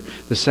creator.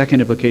 The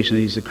second implication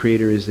that He's the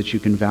creator is that you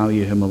can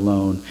value Him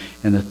alone.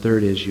 And the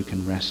third is you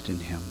can rest in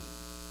Him.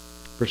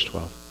 Verse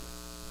 12.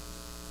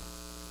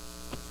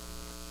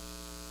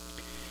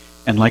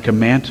 And like a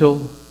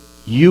mantle,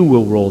 you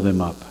will roll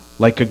them up.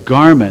 Like a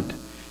garment,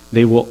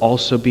 they will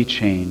also be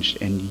changed.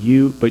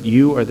 But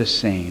you are the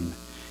same,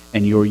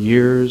 and your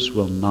years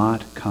will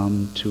not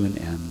come to an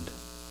end.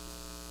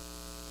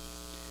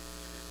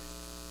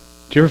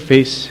 Do you ever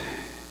face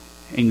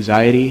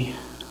anxiety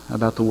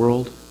about the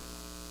world?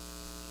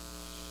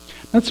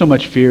 Not so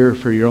much fear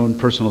for your own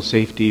personal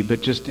safety,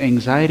 but just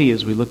anxiety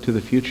as we look to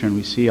the future and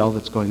we see all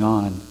that's going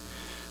on.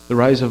 The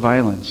rise of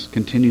violence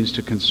continues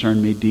to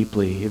concern me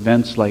deeply.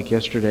 Events like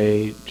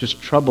yesterday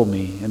just trouble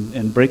me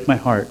and break my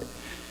heart.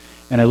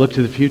 And I look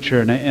to the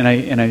future and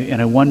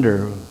I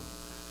wonder,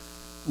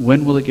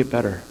 when will it get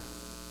better?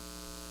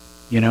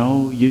 You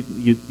know,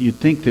 you'd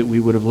think that we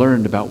would have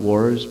learned about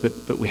wars,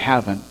 but we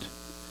haven't.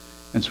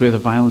 And so we have the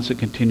violence that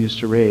continues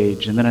to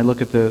rage. And then I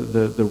look at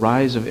the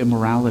rise of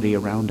immorality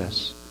around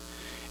us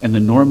and the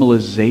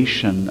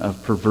normalization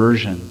of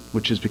perversion,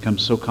 which has become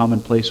so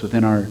commonplace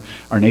within our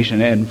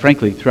nation and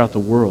frankly throughout the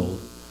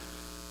world.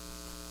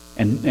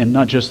 And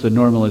not just the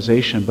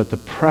normalization, but the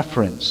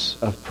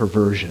preference of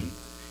perversion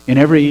in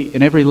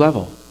every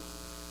level.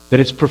 That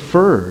it's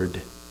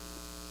preferred,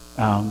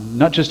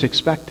 not just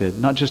expected,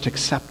 not just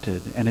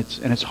accepted, and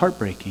it's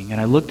heartbreaking.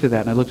 And I look to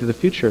that, and I look to the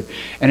future,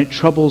 and it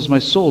troubles my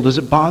soul. Does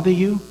it bother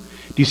you?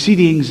 Do you see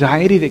the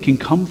anxiety that can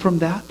come from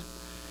that?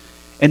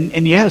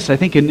 And yes, I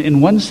think in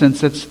one sense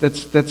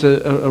that's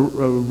a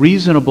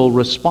reasonable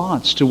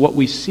response to what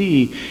we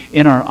see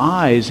in our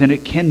eyes, and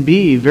it can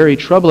be very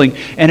troubling.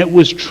 And it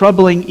was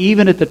troubling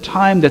even at the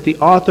time that the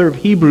author of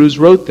Hebrews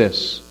wrote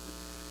this.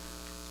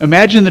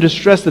 Imagine the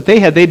distress that they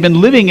had. They'd been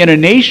living in a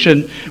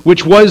nation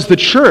which was the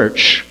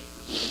church.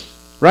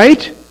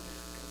 Right?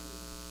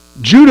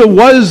 Judah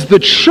was the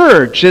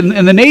church,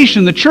 and the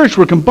nation, the church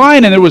were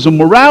combined, and there was a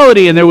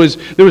morality, and there was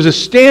a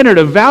standard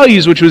of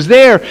values which was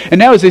there. And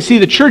now as they see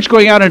the church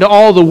going out into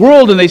all the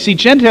world, and they see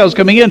Gentiles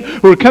coming in,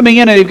 who are coming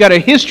in, and they've got a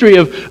history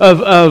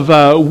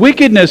of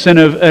wickedness and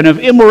of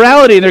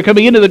immorality, and they're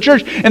coming into the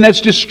church, and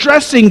that's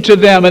distressing to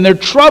them, and they're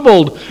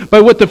troubled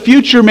by what the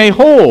future may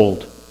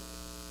hold.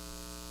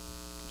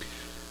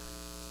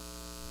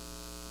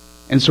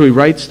 And so he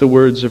writes the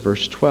words of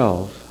verse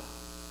 12.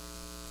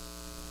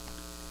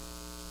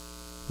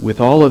 With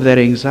all of that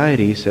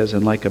anxiety, he says,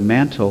 and like a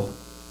mantle,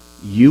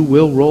 you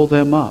will roll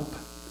them up.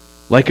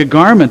 Like a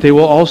garment, they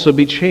will also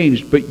be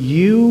changed. But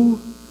you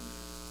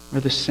are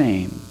the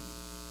same,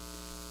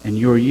 and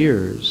your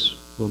years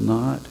will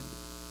not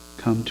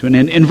come to an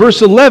end. In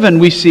verse 11,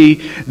 we see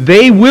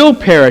they will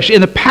perish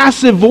in the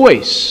passive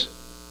voice.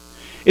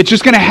 It's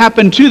just going to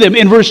happen to them.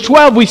 In verse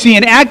 12, we see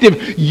an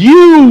active,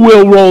 you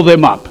will roll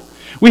them up.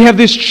 We have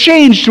this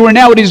change to where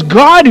now it is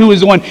God who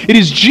is the one. It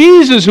is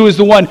Jesus who is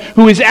the one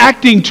who is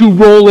acting to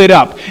roll it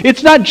up.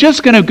 It's not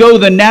just going to go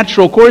the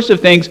natural course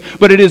of things,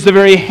 but it is the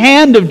very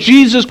hand of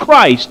Jesus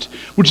Christ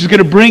which is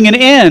going to bring an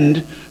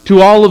end to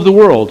all of the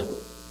world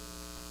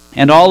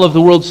and all of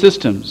the world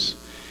systems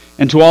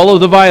and to all of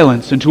the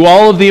violence and to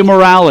all of the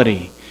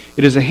immorality.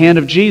 It is the hand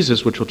of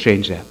Jesus which will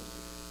change that.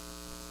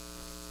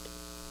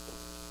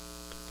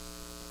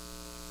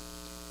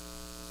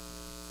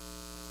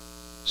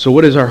 So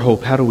what is our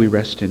hope? How do we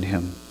rest in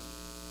him?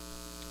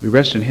 We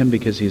rest in him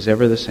because he is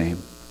ever the same.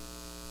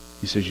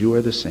 He says, you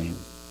are the same.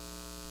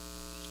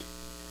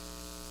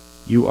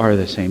 You are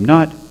the same.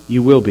 Not,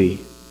 you will be.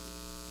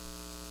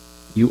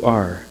 You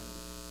are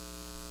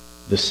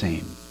the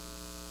same.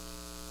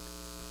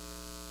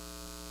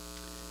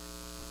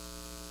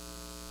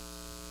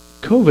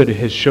 COVID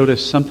has showed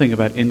us something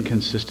about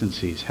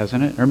inconsistencies,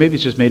 hasn't it? Or maybe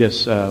it's just made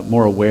us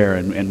more aware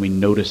and we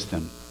notice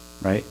them,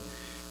 right?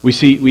 We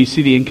see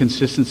the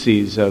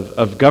inconsistencies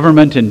of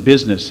government and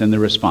business and the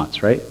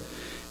response, right?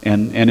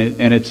 And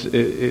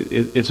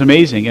it's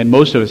amazing. And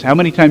most of us, how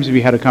many times have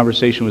you had a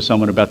conversation with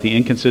someone about the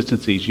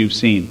inconsistencies you've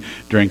seen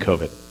during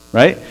COVID?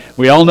 Right?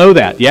 We all know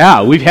that.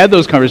 Yeah, we've had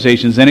those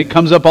conversations, and it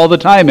comes up all the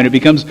time, and it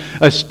becomes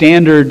a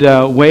standard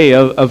way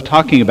of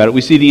talking about it. We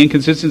see the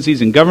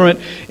inconsistencies in government,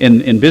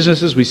 in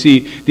businesses. We see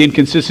the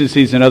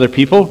inconsistencies in other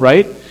people,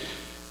 right?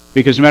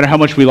 Because no matter how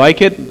much we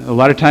like it, a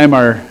lot of time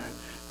our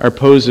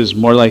pose is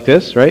more like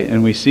this, right?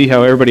 And we see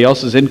how everybody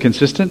else is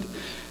inconsistent.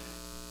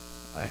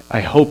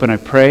 I hope and I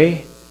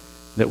pray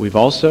that we've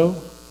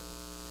also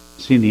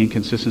seen the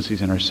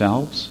inconsistencies in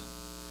ourselves,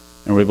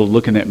 and we're able to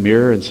look in that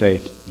mirror and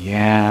say,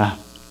 yeah,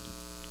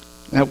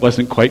 that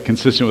wasn't quite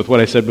consistent with what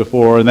I said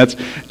before, and that's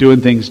doing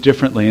things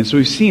differently. And so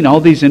we've seen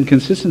all these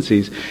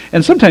inconsistencies.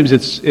 And sometimes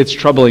it's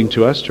troubling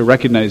to us to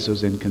recognize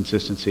those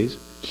inconsistencies.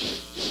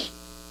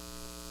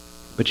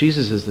 But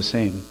Jesus is the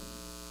same.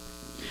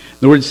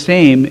 The word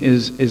same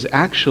is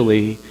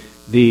actually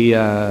the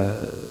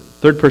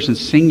third person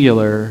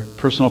singular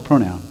personal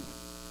pronoun.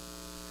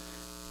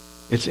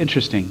 It's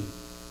interesting.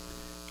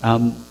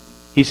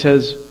 He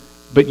says,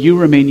 but you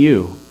remain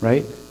you,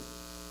 right?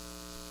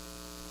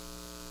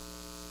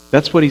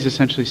 That's what he's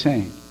essentially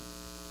saying.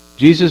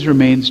 Jesus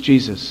remains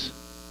Jesus.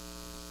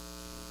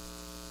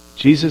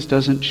 Jesus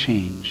doesn't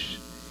change.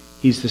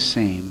 He's the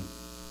same.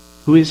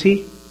 Who is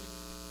he?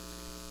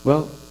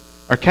 Well,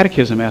 our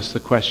catechism asks the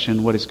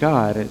question, what is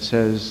God? It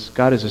says,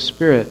 God is a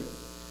spirit,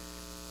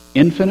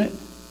 infinite,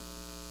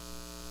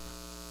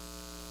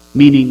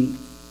 meaning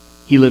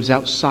he lives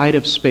outside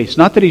of space.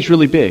 Not that he's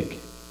really big,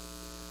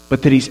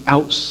 but that he's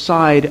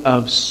outside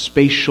of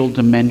spatial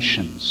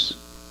dimensions.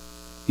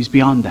 He's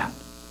beyond that.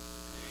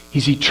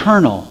 He's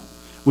eternal,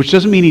 which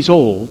doesn't mean he's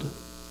old.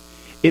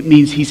 It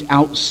means he's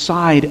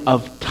outside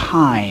of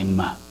time.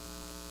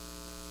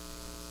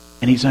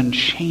 And he's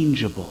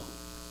unchangeable.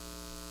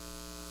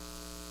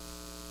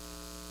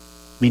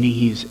 Meaning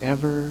he's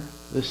ever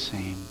the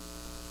same.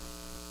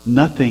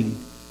 Nothing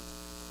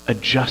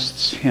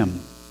adjusts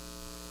him.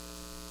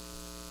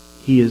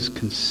 He is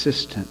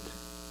consistent.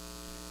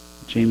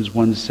 James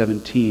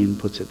 1:17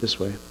 puts it this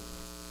way.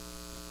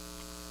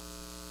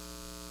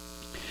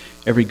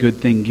 Every good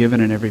thing given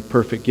and every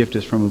perfect gift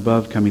is from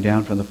above, coming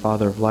down from the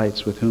Father of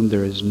lights, with whom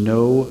there is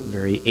no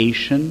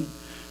variation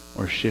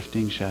or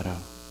shifting shadow.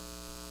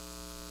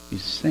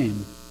 He's the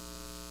same.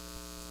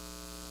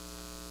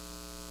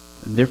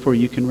 And therefore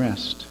you can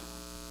rest.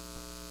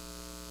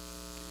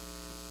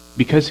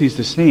 Because he's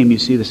the same, you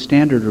see, the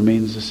standard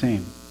remains the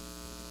same.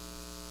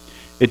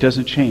 It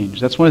doesn't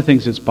change. That's one of the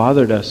things that's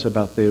bothered us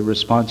about the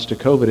response to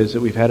COVID, is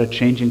that we've had a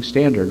changing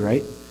standard,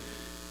 right?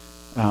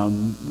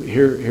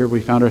 Here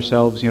we found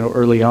ourselves,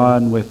 early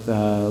on with,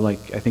 I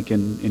think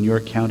in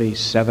York County,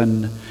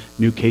 7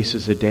 new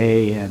cases a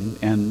day,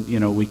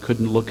 and we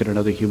couldn't look at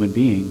another human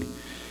being.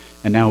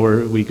 And now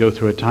we go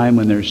through a time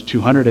when there's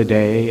 200 a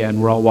day,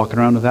 and we're all walking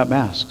around without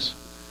masks.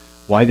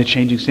 Why the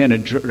changing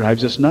standard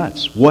drives us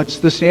nuts. What's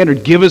the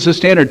standard? Give us a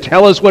standard.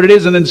 Tell us what it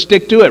is, and then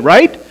stick to it,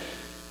 right?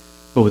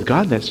 But with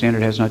God, that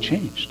standard has not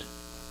changed.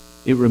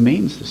 It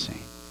remains the same.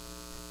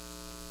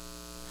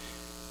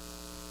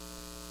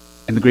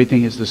 And the great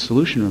thing is the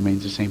solution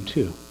remains the same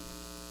too.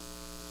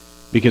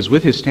 Because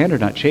with his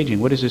standard not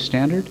changing, what is his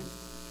standard?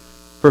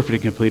 Perfect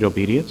and complete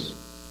obedience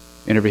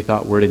in every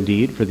thought, word, and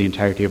deed for the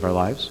entirety of our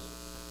lives.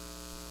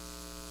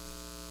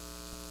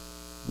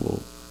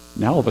 Well,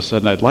 now all of a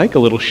sudden I'd like a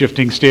little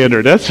shifting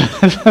standard. That's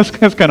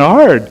kind of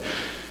hard.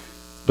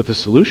 But the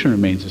solution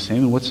remains the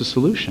same. And what's the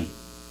solution?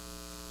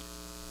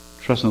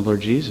 Trust in the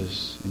Lord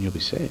Jesus and you'll be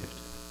saved.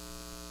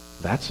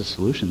 That's the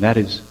solution.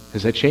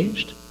 Has that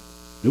changed?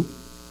 Nope.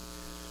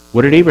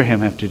 What did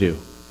Abraham have to do?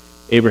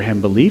 Abraham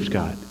believed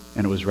God,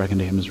 and it was reckoned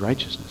to him as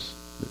righteousness.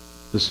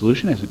 The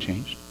solution hasn't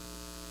changed.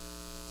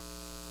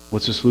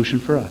 What's the solution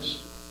for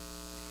us?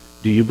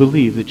 Do you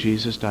believe that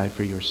Jesus died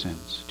for your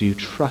sins? Do you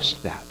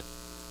trust that?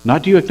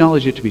 Not do you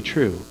acknowledge it to be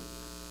true,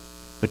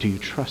 but do you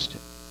trust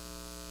it?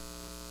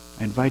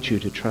 I invite you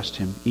to trust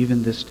him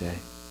even this day,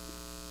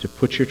 to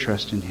put your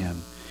trust in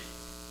him,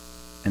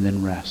 and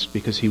then rest,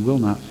 because he will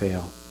not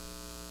fail.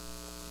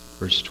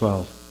 Verse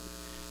 12.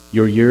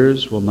 Your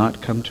years will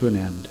not come to an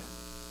end.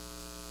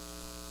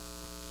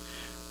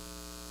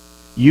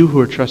 You who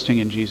are trusting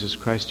in Jesus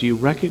Christ, do you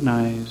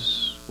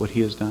recognize what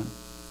he has done?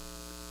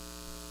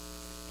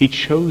 He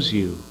chose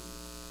you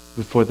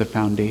before the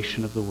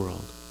foundation of the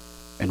world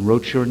and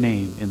wrote your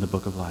name in the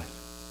book of life.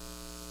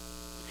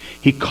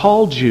 He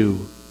called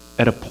you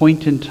at a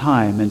point in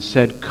time and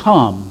said,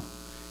 come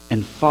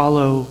and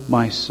follow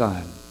my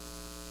Son.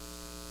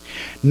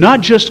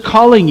 Not just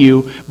calling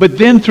you, but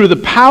then through the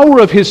power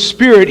of His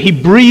Spirit, He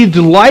breathed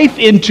life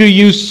into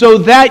you so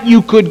that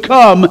you could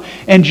come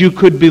and you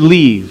could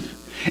believe.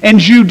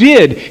 And you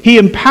did. He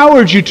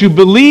empowered you to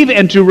believe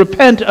and to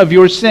repent of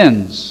your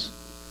sins.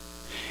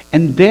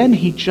 And then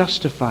He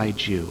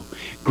justified you,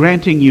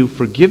 granting you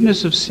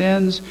forgiveness of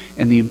sins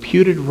and the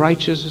imputed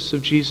righteousness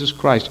of Jesus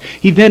Christ.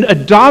 He then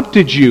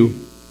adopted you,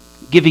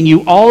 giving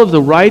you all of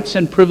the rights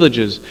and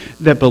privileges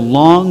that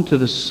belong to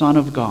the Son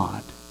of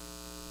God.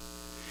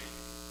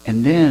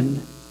 And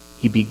then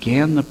He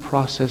began the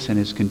process and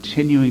is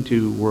continuing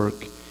to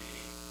work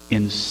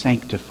in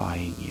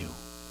sanctifying you.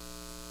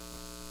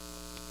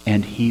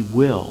 And He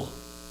will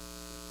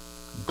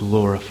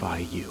glorify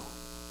you.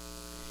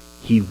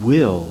 He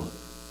will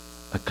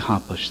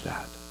accomplish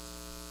that.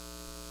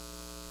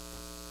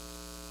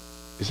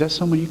 Is that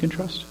someone you can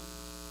trust?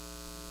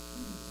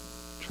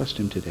 Trust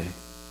Him today.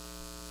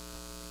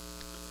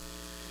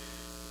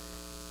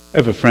 I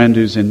have a friend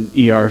who's an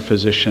ER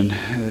physician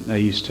that I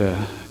used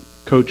to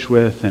coach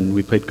with, and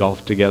we played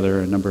golf together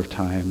a number of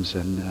times.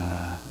 And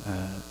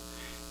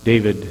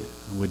David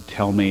would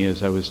tell me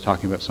as I was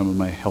talking about some of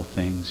my health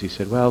things, he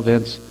said, well,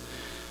 Vince,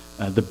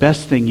 the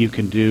best thing you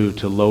can do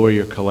to lower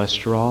your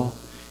cholesterol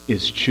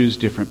is choose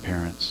different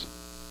parents.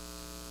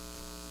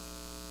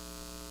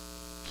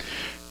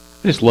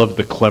 I just loved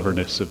the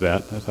cleverness of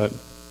that. I thought,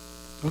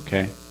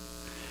 okay.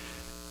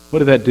 What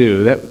did that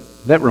do?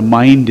 That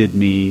reminded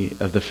me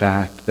of the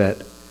fact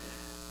that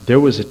there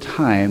was a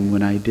time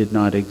when I did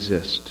not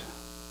exist.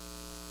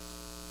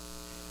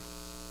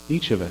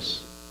 Each of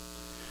us.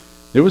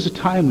 There was a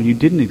time when you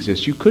didn't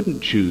exist. You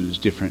couldn't choose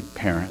different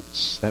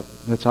parents.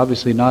 That's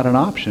obviously not an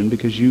option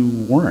because you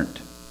weren't.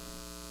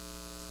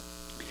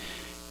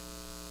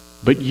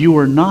 But you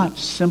are not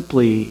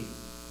simply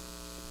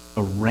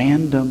a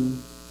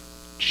random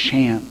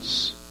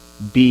chance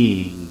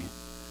being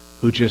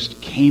who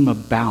just came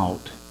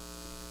about.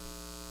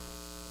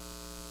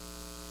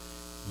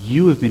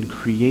 You have been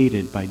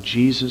created by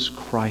Jesus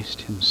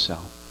Christ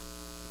Himself,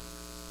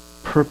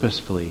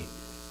 purposefully,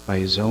 by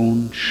His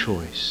own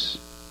choice.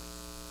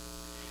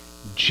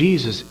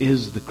 Jesus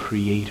is the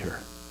Creator.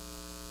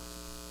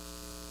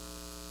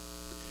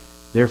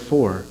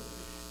 Therefore,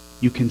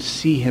 you can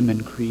see Him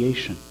in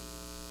creation.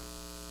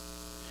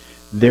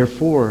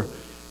 Therefore,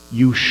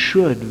 you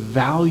should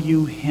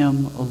value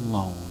Him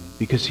alone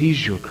because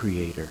He's your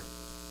Creator.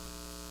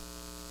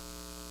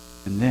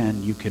 And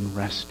then you can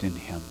rest in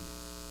Him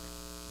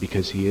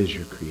because He is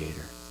your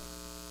Creator.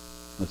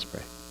 Let's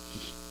pray.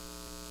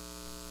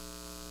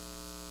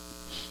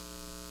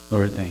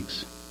 Lord,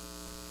 thanks.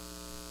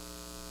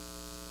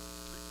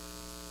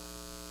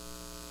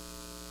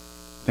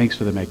 Thanks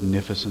for the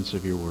magnificence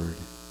of your word.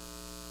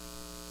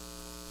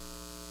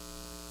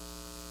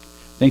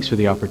 Thanks for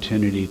the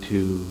opportunity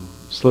to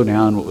slow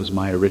down what was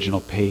my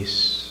original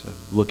pace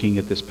of looking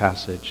at this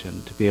passage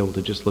and to be able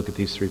to just look at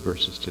these 3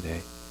 verses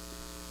today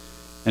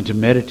and to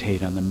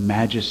meditate on the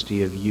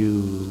majesty of you,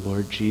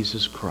 Lord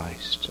Jesus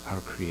Christ,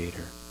 our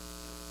Creator.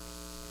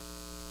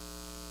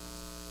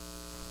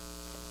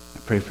 I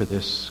pray for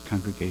this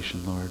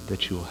congregation, Lord,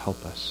 that you will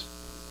help us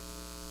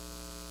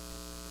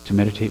to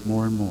meditate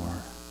more and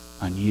more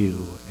on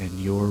you and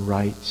your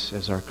rights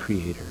as our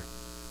Creator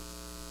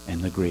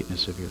and the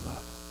greatness of your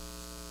love.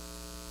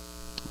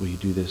 Will you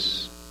do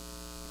this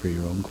for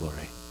your own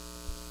glory?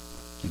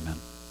 Amen.